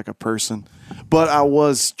story, like a person. But I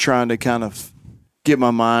was trying to kind of get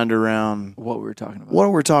my mind around What we were talking about.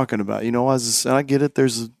 what we're talking about. And I get it.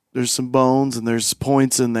 There's some bones and there's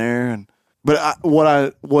points in there, but one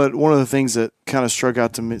of the things that kind of stuck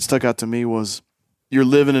out to me was you're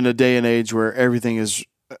living in a day and age where everything is.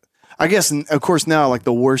 I guess, of course, now, like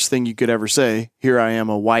the worst thing you could ever say, here I am,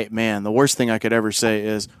 a white man. The worst thing I could ever say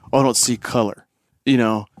is, oh, I don't see color.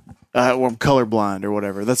 Or I'm colorblind or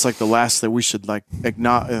whatever. That's like the last that we should like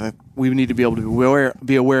acknowledge. We need to be able to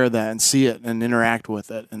be aware of that and see it and interact with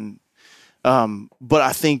it. And but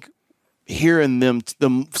I think hearing them,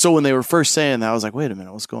 so when they were first saying that, I was like, wait a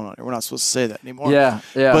minute, what's going on here? We're not supposed to say that anymore. Yeah.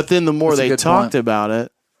 But then the more That's a they good talked point. about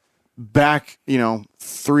it back,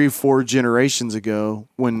 3-4 generations ago,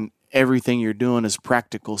 when everything you're doing is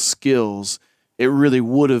practical skills, it really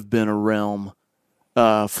would have been a realm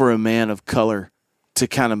for a man of color to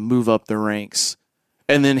kind of move up the ranks.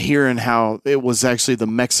 And then hearing how it was actually the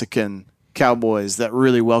Mexican cowboys that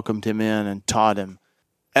really welcomed him in and taught him.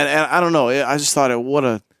 And I don't know, I just thought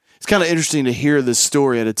it's kind of interesting to hear this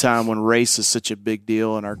story at a time when race is such a big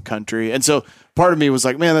deal in our country. And so part of me was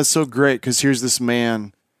like, man, that's so great, because here's this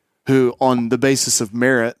man who, on the basis of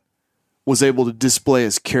merit, was able to display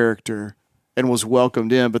his character and was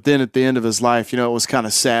welcomed in. But then at the end of his life, it was kind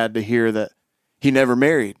of sad to hear that he never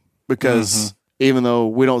married, because even though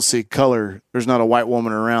we don't see color, there's not a white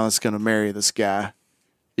woman around that's going to marry this guy.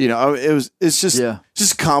 It's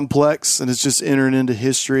just complex, and it's just entering into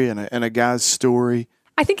history and a guy's story.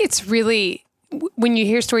 I think it's really, when you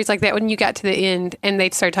hear stories like that, when you got to the end and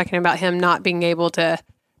they started talking about him not being able to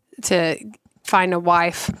find a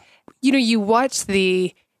wife, you watch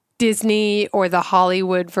the Disney or the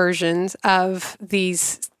Hollywood versions of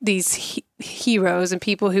these heroes and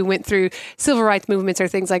people who went through civil rights movements or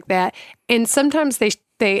things like that, and sometimes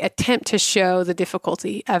they attempt to show the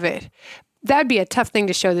difficulty of it. That'd be a tough thing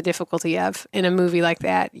to show the difficulty of in a movie like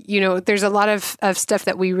that. There's a lot of stuff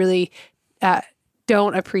that we really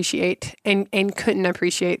don't appreciate and couldn't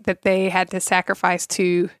appreciate that they had to sacrifice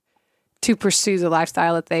to pursue the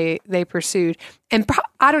lifestyle that they pursued. And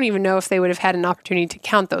I don't even know if they would have had an opportunity to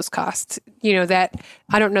count those costs. That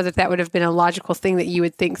I don't know that would have been a logical thing that you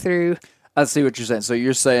would think through. I see what you're saying. So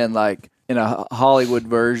you're saying, like, in a Hollywood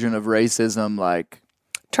version of racism, like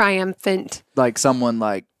Triumphant. like someone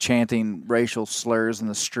like chanting racial slurs in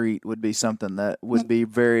the street would be something that would be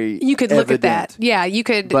very You could look at evident. that. Yeah, you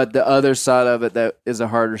could. But the other side of it that is a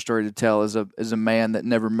harder story to tell is a man that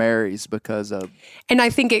never marries because of And I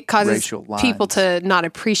think it causes racial lines. people to not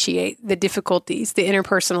appreciate the difficulties, the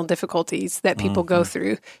interpersonal difficulties that people go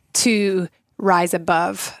through to rise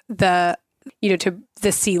above the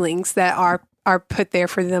ceilings that are put there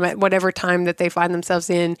for them at whatever time that they find themselves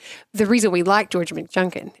in. The reason we like George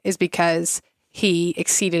McJunkin is because he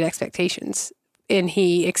exceeded expectations and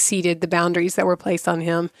he exceeded the boundaries that were placed on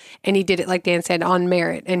him. And he did it, like Dan said, on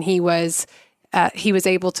merit. And he was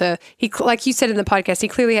able to, like you said in the podcast, he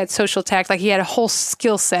clearly had social tact. Like he had a whole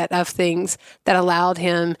skill set of things that allowed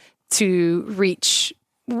him to reach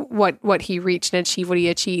what he reached and achieve what he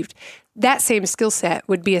achieved. That same skill set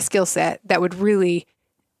would be a skill set that would really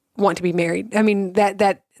want to be married. I mean,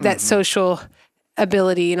 that social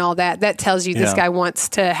ability and all that tells you this guy wants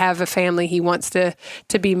to have a family. He wants to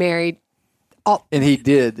be married. And he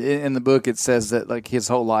did. In the book, it says that like his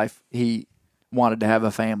whole life, he wanted to have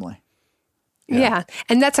a family. Yeah.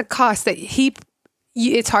 And that's a cost that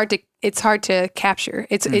it's hard to capture.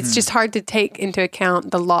 It's just hard to take into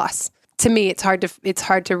account the loss. To me, it's hard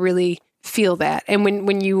to really feel that. And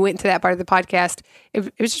when you went to that part of the podcast,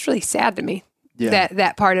 it was just really sad to me. Yeah.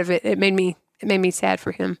 That part of it made me sad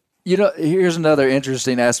for him. You know, here's another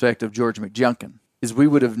interesting aspect of George McJunkin is we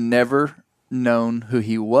would have never known who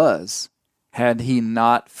he was had he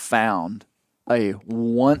not found a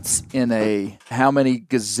once in a how many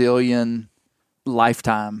gazillion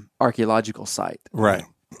lifetime archaeological site. Right.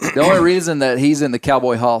 The only reason that he's in the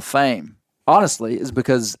Cowboy Hall of Fame, honestly, is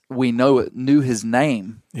because we knew his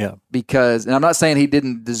name. Yeah. Because, and I'm not saying he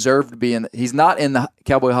didn't deserve to be in. He's not in the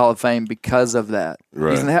Cowboy Hall of Fame because of that.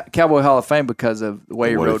 Right. He's in the Cowboy Hall of Fame because of the way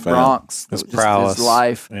he rode broncs, His just prowess. his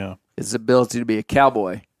life, Yeah. his ability to be a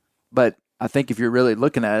cowboy. But I think if you're really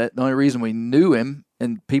looking at it, the only reason we knew him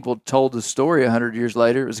and people told the story 100 years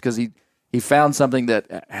later is because he found something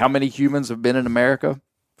that how many humans have been in America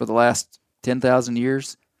for the last 10,000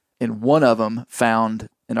 years? And one of them found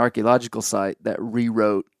an archaeological site that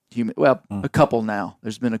rewrote human. Well, a couple now.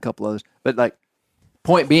 There's been a couple others. But like,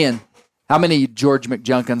 point being, how many George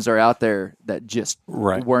McJunkins are out there that just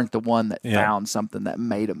weren't the one that found something that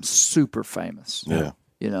made them super famous? Yeah.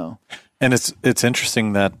 You know? And it's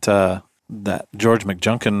interesting that that George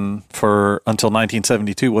McJunkin until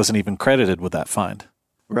 1972 wasn't even credited with that find.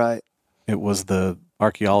 Right. It was the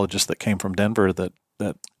archaeologist that came from Denver that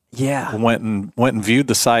Yeah. went and viewed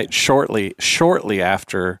the site shortly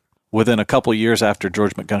after, within a couple of years after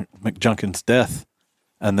George McJunkin's death,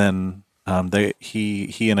 and then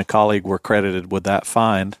he and a colleague were credited with that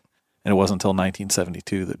find, and it wasn't until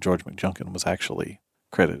 1972 that George McJunkin was actually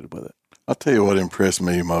credited with it. I'll tell you what impressed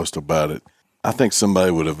me most about it. I think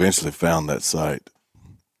somebody would eventually found that site.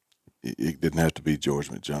 It didn't have to be George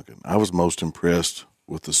McJunkin. I was most impressed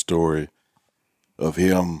with the story of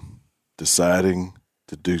him deciding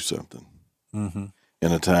to do something in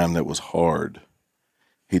a time that was hard.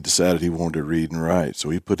 He decided he wanted to read and write, so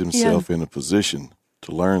he put himself in a position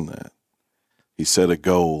to learn that. He set a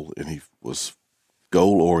goal, and he was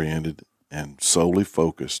goal-oriented and solely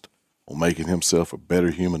focused on making himself a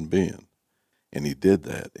better human being. And he did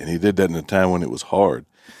that. And he did that in a time when it was hard.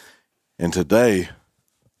 And today,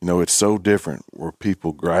 it's so different where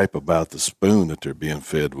people gripe about the spoon that they're being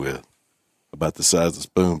fed with, about the size of the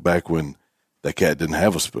spoon back when that cat didn't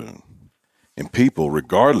have a spoon. And people,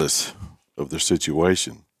 regardless of their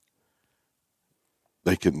situation,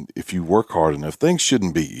 they can, if you work hard enough, things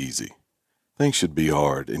shouldn't be easy. Things should be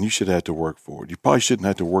hard, and you should have to work for it. You probably shouldn't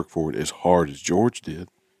have to work for it as hard as George did,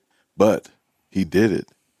 but he did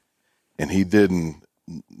it. And he didn't,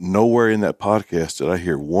 nowhere in that podcast did I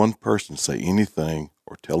hear one person say anything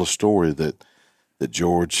or tell a story that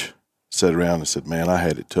George sat around and said, man, I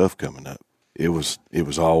had it tough coming up. It was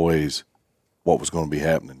always what was going to be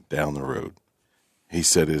happening down the road. He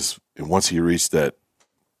said and once he reached that,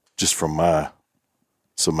 just from my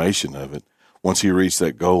summation of it, once he reached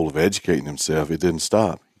that goal of educating himself, it didn't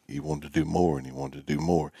stop. He wanted to do more, and he wanted to do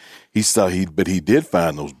more. But he did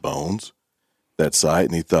find those bones, that site,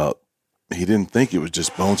 and he thought, he didn't think it was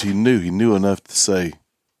just bones. He knew enough to say,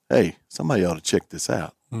 hey, somebody ought to check this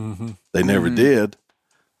out. Mm-hmm. They never did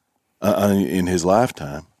in his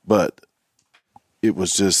lifetime, but it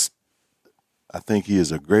was just, I think he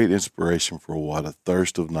is a great inspiration for what a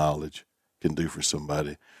thirst of knowledge can do for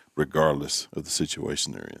somebody, regardless of the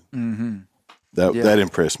situation they're in. Mm-hmm. That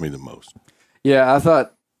impressed me the most. Yeah, I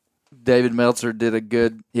thought David Meltzer had a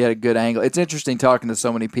good angle. It's interesting talking to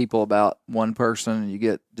so many people about one person, and you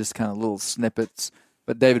get just kind of little snippets.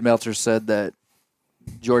 But David Meltzer said that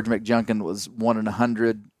George McJunkin was 1 in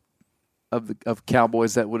 100 of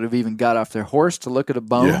cowboys that would have even got off their horse to look at a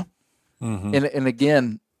bone. Yeah. Mm-hmm. And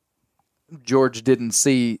again, George didn't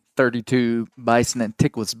see 32 bison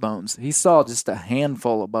antiquus bones. He saw just a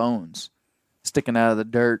handful of bones sticking out of the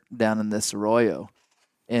dirt down in this arroyo.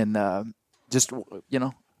 And just,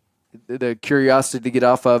 the curiosity to get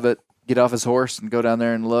off his horse and go down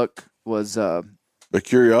there and look was. But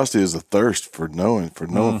curiosity is a thirst for knowing,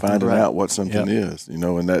 finding right. out what something is, and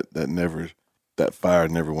that fire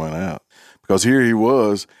never went out. Because here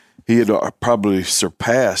he had probably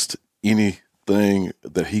surpassed anything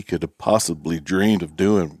that he could have possibly dreamed of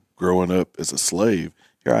doing growing up as a slave.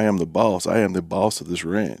 Here I am the boss. I am the boss of this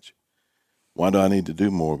ranch. Why do I need to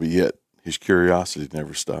do more? But yet his curiosity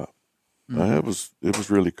never stopped. It was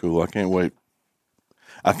really cool. I can't wait.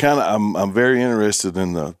 I'm very interested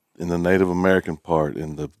in the Native American part,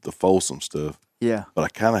 in the Folsom stuff. Yeah. But I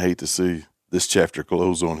kind of hate to see this chapter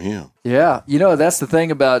closed on him. Yeah. You know, that's the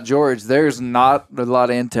thing about George. There's not a lot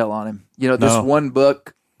of intel on him. You know, this one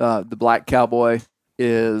book, The Black Cowboy,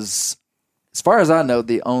 is, as far as I know,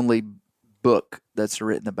 the only book that's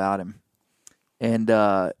written about him. And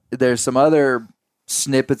there's some other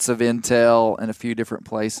snippets of intel in a few different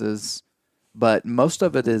places, but most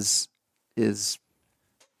of it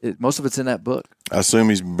most of it's in that book. I assume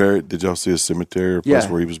he's buried. Did y'all see a cemetery or place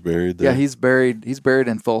where he was buried there? Yeah, he's buried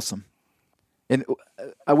in Folsom. And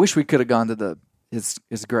I wish we could have gone to his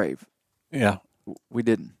grave. Yeah. We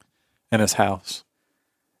didn't. And his house.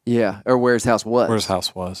 Yeah, or where his house was. Where his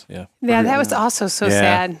house was, yeah. Yeah, that was also so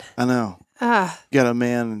sad. I know. Got a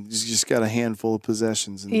man and he's just got a handful of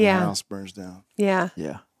possessions and the house burns down. Yeah.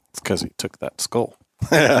 Yeah. It's because he took that skull.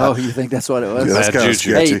 Oh, you think that's what it was? Yeah, that's kind of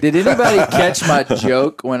sketchy. Hey, did anybody catch my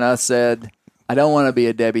joke when I said, I don't want to be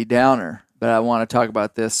a Debbie Downer, but I want to talk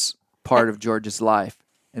about this part of George's life?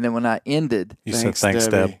 And then when I ended, You said thanks,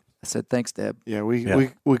 Deb. I said, thanks, Deb. Yeah, we caught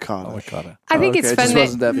it. We caught it. I think Okay, it's it fun just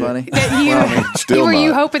wasn't that funny. that Still were you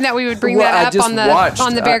not. hoping that we would bring Well, I that up just on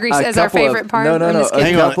watched the Bear Grease a as our couple of- favorite part? no, I'm no, just a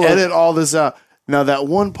kidding. Hang on, couple of- edit all this out. Now that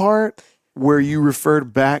one part where you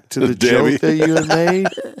referred back to the Debbie. joke that you had made,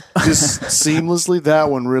 just seamlessly, that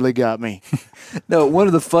one really got me. No, one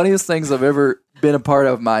of the funniest things I've ever been a part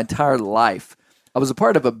of my entire life. I was a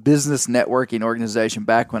part of a business networking organization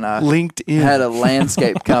back when I LinkedIn. had a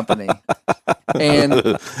landscape company.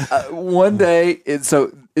 And one day, it's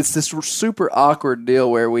this super awkward deal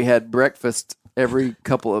where we had breakfast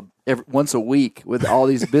once a week with all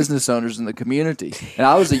these business owners in the community. And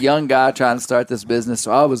I was a young guy trying to start this business,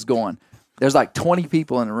 so I was going. There's like 20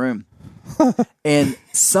 people in the room. And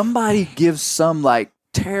somebody gives some like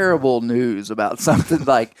terrible news about something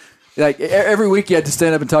like every week you had to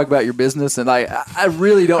stand up and talk about your business, and I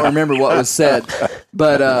really don't remember what was said,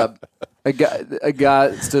 but a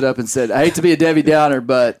guy stood up and said, I hate to be a Debbie Downer,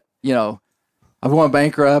 but you know, I've gone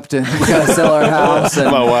bankrupt and we got to sell our house, and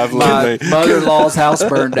My wife my mother-in-law's house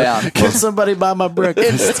burned down. Can somebody buy my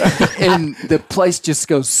breakfast? And the place just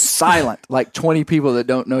goes silent. Like 20 people that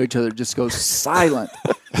don't know each other just go silent.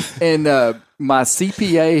 And my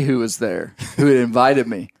CPA who was there, who had invited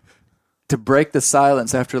me, to break the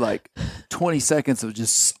silence after like 20 seconds of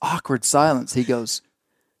just awkward silence, he goes,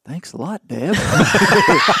 thanks a lot, Deb.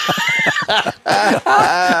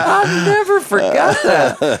 I never forgot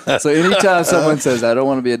that. So anytime someone says, I don't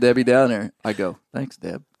want to be a Debbie Downer, I go, thanks,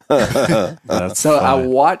 Deb. That's So I funny.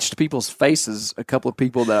 watched people's faces, a couple of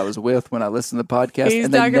people that I was with when I listened to the podcast, He's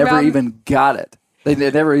and they talking never about- even got it. They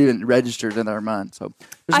never even registered in their mind. So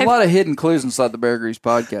there's a lot of hidden clues inside the Bear Grease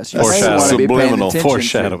podcast. You may Foreshadowing. want to be paying Subliminal. attention to.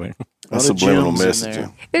 Foreshadowing. That's lot of subliminal gems in messaging.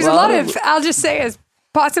 there. There's a lot of, I'll just say, as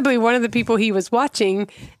possibly one of the people he was watching,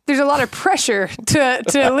 there's a lot of pressure to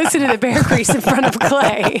listen to the Bear Grease in front of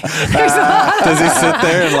Clay. There's a lot. Does he sit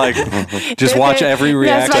there and like just watch every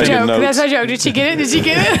reaction? That's my joke. notes. That's my joke. Did she get it? Did she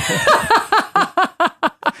get it?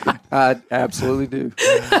 I absolutely do.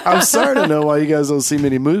 I'm sorry to know why you guys don't see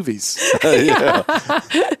many movies. Yeah.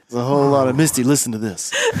 There's a whole lot of Misty. Listen to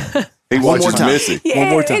this. He One more watches time. Missy.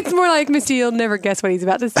 Yeah, more time. it's more like Misty. You'll never guess what he's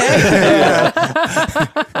about to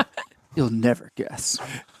say. You'll never guess.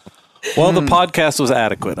 Well, the podcast was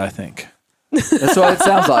adequate, I think. That's what it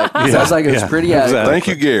sounds like. It sounds like it was yeah, pretty adequate. exactly. Thank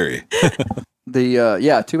you, Gary.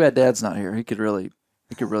 Too bad Dad's not here. He could really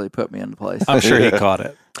put me into place. I'm sure he caught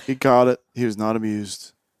it. He caught it. He was not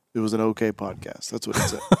amused. It was an okay podcast. That's what he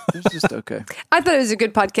said. It's just okay. I thought it was a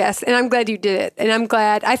good podcast, and I'm glad you did it. And I'm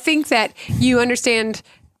glad. I think that you understand,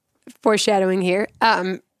 foreshadowing here,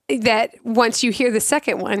 that once you hear the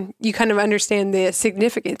second one, you kind of understand the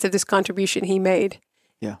significance of this contribution he made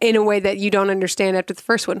in a way that you don't understand after the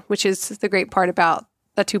first one, which is the great part about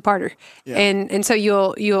a two-parter. Yeah. And so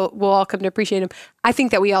we'll all come to appreciate him. I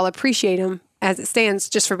think that we all appreciate him as it stands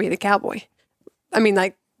just for being a cowboy. I mean,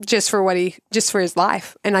 like, just for his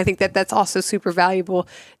life. And I think that that's also super valuable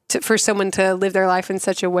for someone to live their life in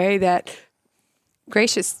such a way that,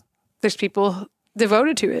 gracious, there's people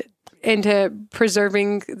devoted to it and to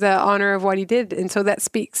preserving the honor of what he did. And so that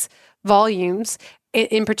speaks volumes,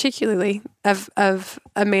 in particularly of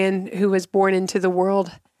a man who was born into the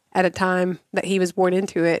world at a time that he was born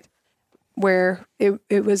into it, where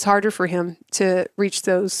it was harder for him to reach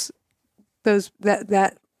that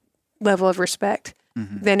level of respect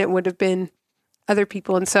than it would have been other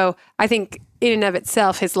people. And so I think in and of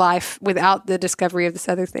itself, his life, without the discovery of this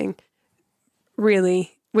other thing,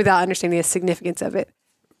 really, without understanding the significance of it,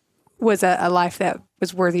 was a life that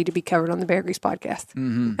was worthy to be covered on the Bear Grease podcast.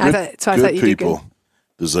 I thought Good you did people good.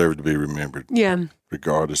 deserve to be remembered, Yeah.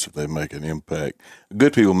 regardless if they make an impact.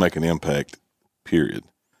 Good people make an impact, period.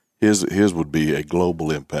 his would be a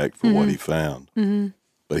global impact for what he found. Mm-hmm.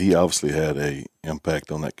 But he obviously had a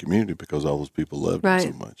impact on that community because all those people loved him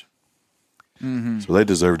so much. Mm-hmm. So they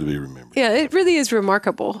deserve to be remembered. Yeah, it really is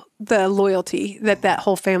remarkable, the loyalty that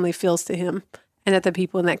whole family feels to him and that the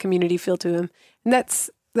people in that community feel to him. And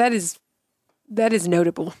that is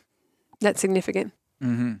notable. That's significant.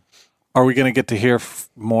 Mm-hmm. Are we going to get to hear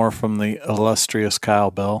more from the illustrious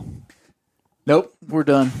Kyle Bell? Nope, we're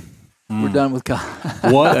done. We're done with Kyle.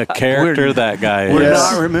 What a character that guy is. We're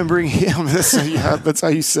not remembering him. That's how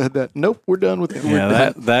you said that. Nope, we're done with him.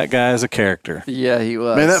 Yeah, that guy is a character. Yeah, he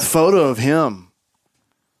was. Man, that photo of him.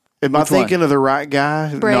 Am I thinking of the right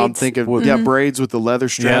guy? Braids. No, I'm thinking braids with the leather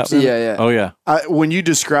straps. Yeah. Oh, yeah. When you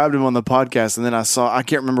described him on the podcast, and then I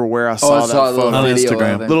can't remember where I saw that a little photo. On video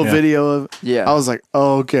Instagram. of him. Little video of it. Yeah. I was like,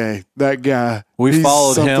 oh, okay, that guy. We He's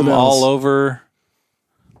followed something him else.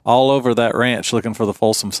 all over that ranch looking for the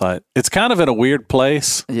Folsom site. It's kind of in a weird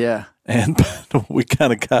place, Yeah. and we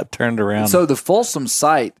kind of got turned around. So the Folsom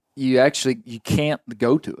site, you can't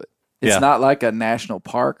go to it. It's Yeah. not like a national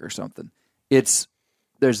park or something.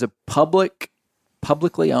 There's a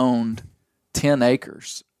publicly owned 10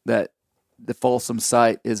 acres that the Folsom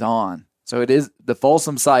site is on. So the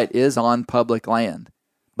Folsom site is on public land,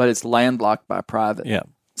 but it's landlocked by private. yeah,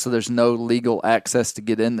 So there's no legal access to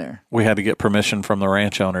get in there. we had to get permission from the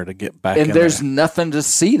ranch owner to get back And in there's there. nothing to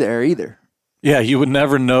see there either. Yeah, you would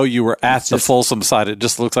never know you were at the just- Folsom site. It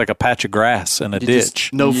just looks like a patch of grass and a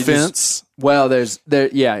ditch. No You fence. Well, there's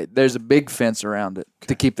a big fence around it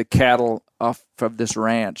to keep the cattle off of this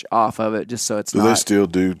ranch off of it, just so it's Do not. they still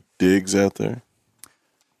do digs out there?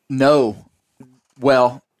 No.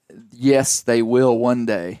 Well, yes, they will one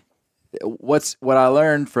day. What I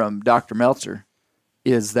learned from Dr. Meltzer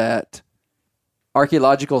is that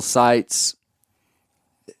archaeological sites,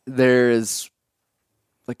 there is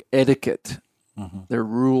like etiquette. There are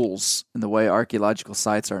rules in the way archaeological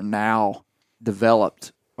sites are now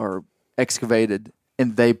developed or excavated,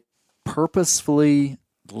 and they purposefully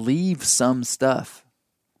leave some stuff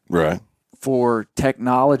Right. for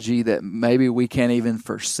technology that maybe we can't even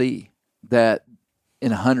foresee, that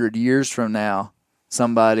in 100 years from now,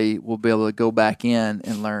 somebody will be able to go back in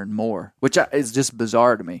and learn more, which is just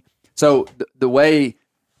bizarre to me. So the way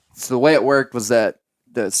it worked was that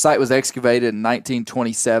the site was excavated in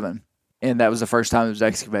 1927, and that was the first time it was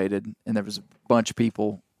excavated, and there was a bunch of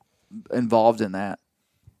people involved in that.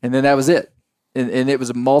 And then that was it. And it was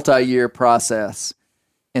a multi-year process.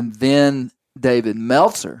 And then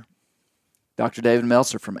Dr. David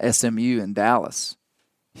Meltzer from SMU in Dallas,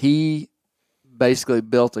 he basically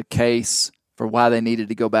built a case for why they needed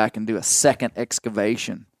to go back and do a second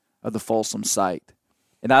excavation of the Folsom site.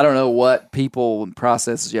 And I don't know what people and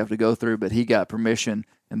processes you have to go through, but he got permission,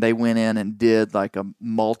 and they went in and did like a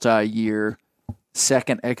multi-year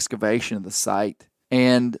second excavation of the site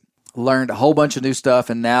and learned a whole bunch of new stuff.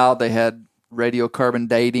 And now they had radiocarbon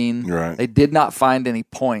dating. Right. They did not find any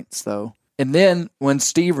points, though. And then when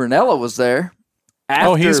Steve Ranella was there,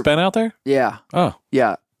 He's been out there? yeah, Oh,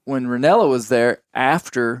 yeah. When Ranella was there,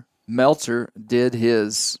 after Meltzer did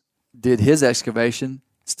his excavation,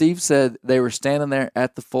 Steve said they were standing there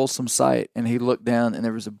at the Folsom site, and he looked down, and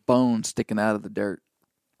there was a bone sticking out of the dirt.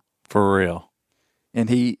 for real. And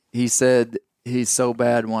he said he so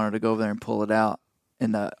bad wanted to go over there and pull it out.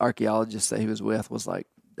 And the archaeologist that he was with was like,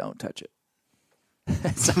 don't touch it.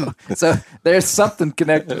 so there's something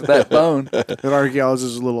connected to that bone. That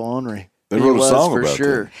archaeologist is a little ornery. They He wrote a was, song for about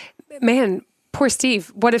sure. Man, poor Steve.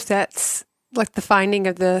 What if that's like the finding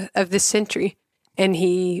of this century, and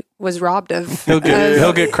he was robbed of? He'll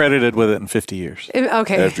get credited with it in 50 years. that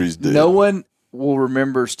Okay. after he's dead. No one will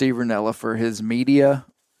remember Steve Ranella for his media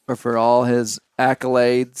or for all his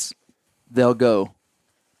accolades. They'll go,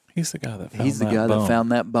 He's the guy that found he's the that guy bone. that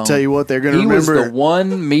found that bone. Tell you what, they're going to He was remember. the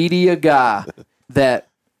one media guy that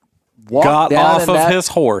walked Got down off in of that- his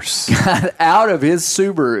horse. out of his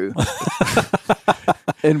Subaru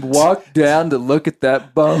and walked down to look at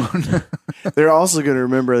that bone. They're also going to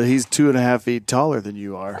remember that he's 2.5 feet taller than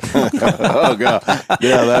you are. Oh god,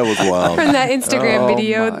 yeah, that was wild. From that Instagram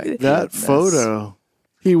video. my That goodness. photo.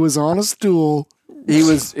 He was on a stool. He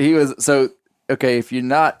was so okay. If you're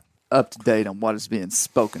not up to date on what is being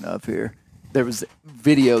spoken of here, there was a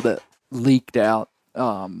video that leaked out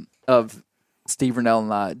of Steve Ranella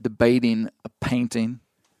and I debating a painting,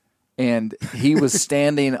 and he was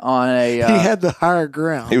standing on a. He had the higher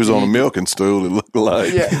ground. He was on a milking stool. It looked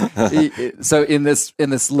like. Yeah. So in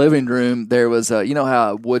this living room, there was you know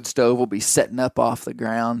how a wood stove will be setting up off the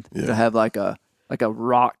ground to have like a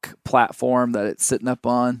rock platform that it's sitting up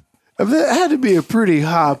on. That had to be a pretty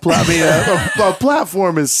high platform. I mean, a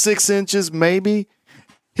platform is 6 inches, maybe.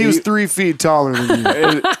 He was 3 feet taller than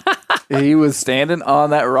you. He was standing on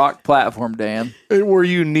that rock platform, Dan. Were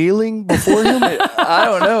you kneeling before him? I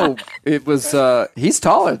don't know. It was. He's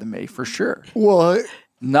taller than me for sure. What?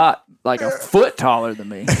 Not like a foot taller than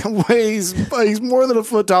me. He's more than a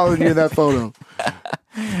foot taller than you in that photo.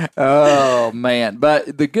 Oh man!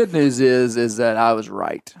 But the good news is that I was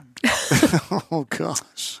right. Oh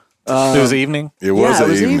gosh. It was evening. It was it an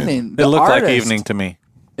was evening. It looked like evening to me.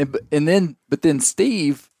 But then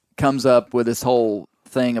Steve comes up with this whole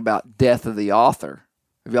thing about death of the author.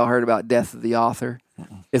 Have y'all heard about death of the author?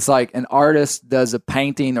 It's like an artist does a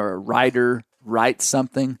painting or a writer writes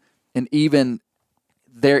something, and even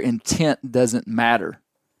their intent doesn't matter.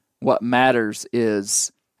 What matters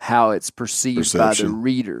is how it's perceived by the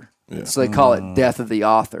reader. Yeah. So they call it death of the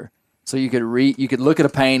author. So you could look at a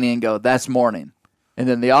painting and go, "That's morning," and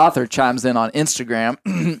then the author chimes in on Instagram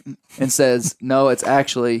and says, "No, it's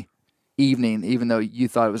actually evening," even though you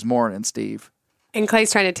thought it was morning, Steve. And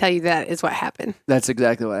Clay's trying to tell you that is what happened. That's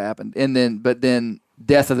exactly what happened. But then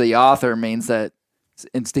death of the author means that,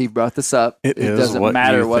 and Steve brought this up, it doesn't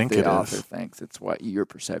matter what the author thinks. It's what your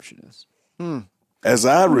perception is. As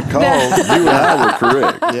I recall, you and I were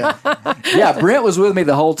correct. Yeah, Brent was with me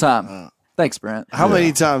the whole time. Thanks, Brent. How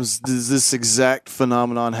many times does this exact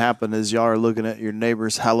phenomenon happen as y'all are looking at your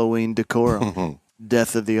neighbor's Halloween decorum?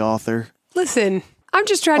 Death of the author. Listen, I'm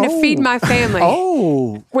just trying to feed my family.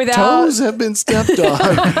 Without Toes have been stepped on.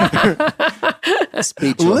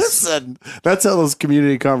 Speechless. Listen. That's how those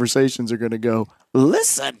community conversations are going to go.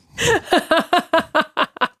 Listen.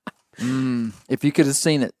 If you could have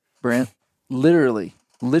seen it, Brent, literally,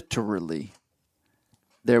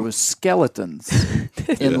 there was skeletons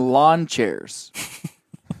in lawn chairs,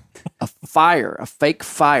 a fake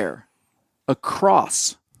fire, a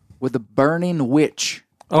cross with a burning witch.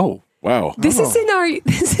 Oh, wow. This is in our.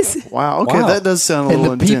 Wow. Okay, that does sound a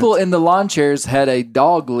little And the people intense. in the lawn chairs had a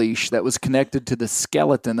dog leash that was connected to the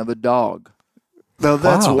skeleton of a dog. No,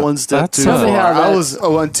 that's Wow, one step that's too Tell me far. how that- I was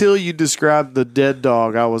until you described the dead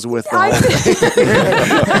dog. I was with them. I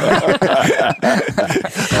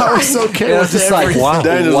was okay It's with just like, everything. why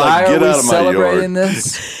Daniel's like, are "Get we out of my celebrating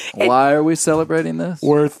this? Why are we celebrating this?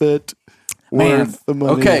 Worth it. Man, Worth the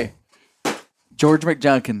money. okay. George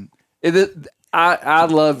McJunkin. I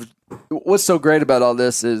love what's so great about all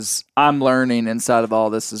this is I'm learning inside of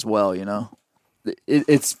all this as well, you know.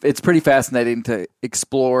 It's pretty fascinating to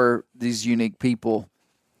explore these unique people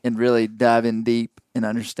and really dive in deep and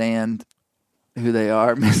understand who they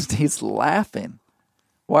are. Misty's laughing.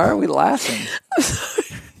 Why are we laughing?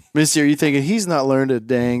 Missy, are you thinking he's not learned a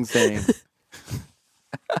dang thing?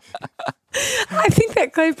 I think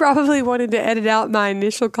that Clay probably wanted to edit out my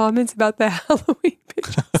initial comments about the Halloween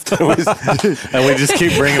picture. and we just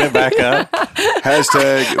keep bringing it back up.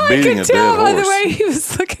 Hashtag I beating could a dead tell by horse. the way he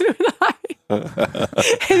was looking when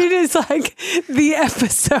and it is like the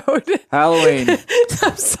episode. Halloween.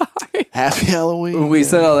 I'm sorry. Happy Halloween. We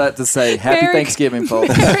said all that to say Happy Merry- Thanksgiving,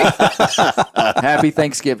 folks. Happy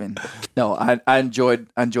Thanksgiving. No, I enjoyed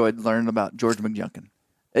learning about George McJunkin.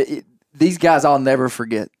 These guys I'll never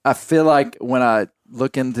forget. I feel like when I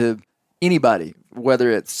look into anybody,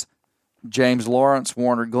 whether it's James Lawrence,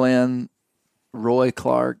 Warner Glenn, Roy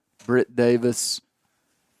Clark, Britt Davis,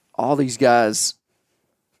 all these guys,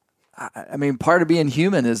 I mean, part of being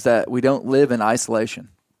human is that we don't live in isolation.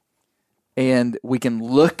 And we can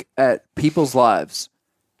look at people's lives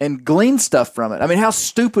and glean stuff from it. I mean, how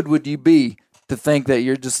stupid would you be to think that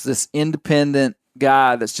you're just this independent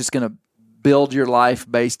guy that's just going to build your life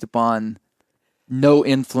based upon no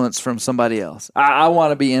influence from somebody else? I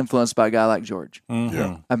want to be influenced by a guy like George.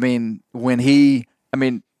 Yeah. I mean, when he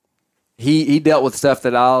dealt with stuff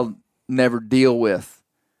that I'll never deal with,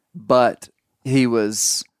 but he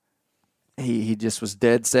just was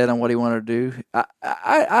dead set on what he wanted to do.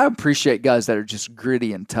 I appreciate guys that are just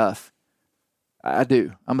gritty and tough. I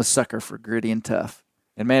do. I'm a sucker for gritty and tough.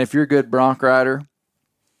 And man, if you're a good bronc rider,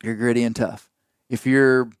 you're gritty and tough. If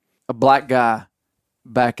you're a black guy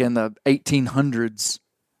back in the 1800s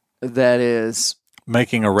that is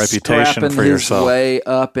Making a reputation scrapping for his yourself. way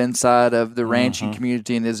up inside of the ranching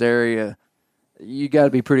community in his area, you got to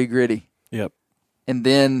be pretty gritty. Yep. And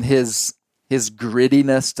then his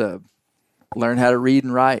grittiness to learn how to read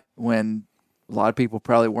and write when a lot of people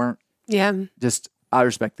probably weren't. Yeah. Just I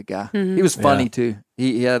respect the guy. Mm-hmm. He was funny Yeah. too.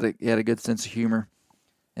 He had a good sense of humor,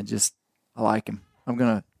 and just I like him. I'm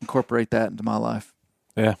gonna incorporate that into my life.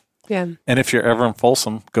 Yeah. Yeah. And if you're ever in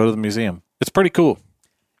Folsom, go to the museum. It's pretty cool.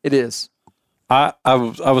 It is. I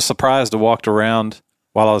was surprised. I walked around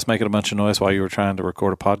while I was making a bunch of noise while you were trying to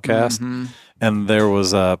record a podcast, and there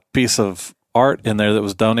was a piece of art in there that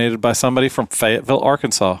was donated by somebody from Fayetteville,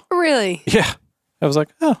 Arkansas. Really? Yeah. I was like,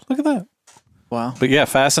 oh, look at that. Wow. But yeah,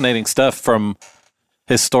 fascinating stuff, from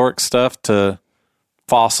historic stuff to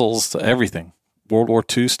fossils to everything. World War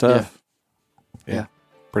II stuff. Yeah.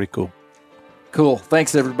 Pretty cool. Cool.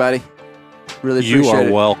 Thanks, everybody. Really appreciate it. You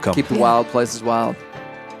are welcome. Keep the wild places wild.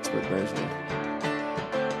 That's what bears do.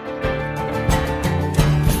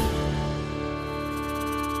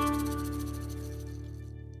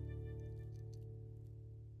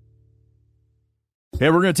 Hey,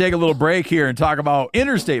 we're going to take a little break here and talk about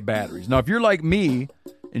Interstate batteries. Now, if you're like me,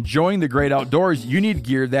 enjoying the great outdoors, you need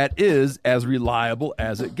gear that is as reliable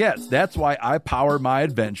as it gets. That's why I power my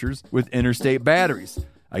adventures with Interstate batteries.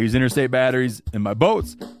 I use Interstate batteries in my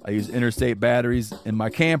boats. I use Interstate batteries in my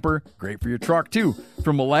camper. Great for your truck, too.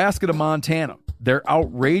 From Alaska to Montana, they're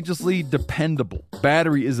outrageously dependable.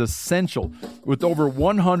 Battery is essential. With over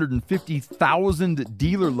 150,000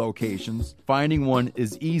 dealer locations, finding one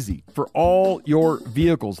is easy. For all your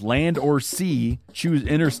vehicles, land or sea, choose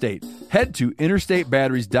Interstate. Head to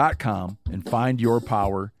interstatebatteries.com and find your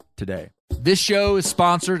power today. This show is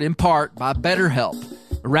sponsored in part by BetterHelp.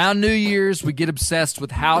 Around New Year's, we get obsessed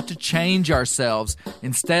with how to change ourselves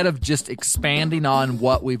instead of just expanding on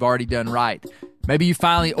what we've already done right. Maybe you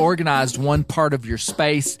finally organized one part of your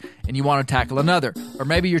space and you want to tackle another. Or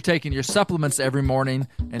maybe you're taking your supplements every morning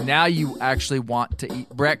and now you actually want to eat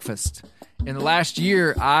breakfast. In the last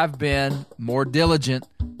year, I've been more diligent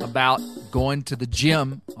about going to the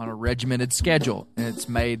gym on a regimented schedule, and it's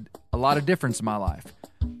made a lot of difference in my life.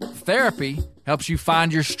 Therapy helps you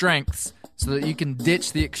find your strengths so that you can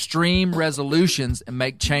ditch the extreme resolutions and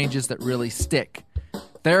make changes that really stick.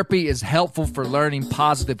 Therapy is helpful for learning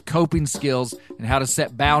positive coping skills and how to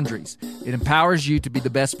set boundaries. It empowers you to be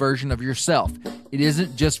the best version of yourself. It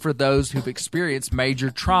isn't just for those who've experienced major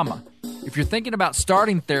trauma. If you're thinking about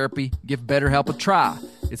starting therapy, give BetterHelp a try.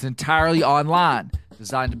 It's entirely online,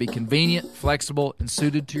 designed to be convenient, flexible, and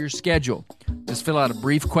suited to your schedule. Just fill out a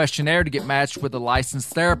brief questionnaire to get matched with a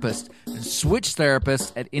licensed therapist and switch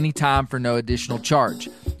therapists at any time for no additional charge.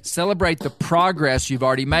 Celebrate the progress you've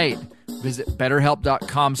already made. Visit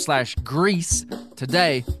BetterHelp.com/Grease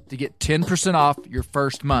today to get 10% off your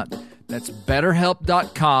first month. That's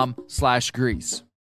BetterHelp.com/Grease.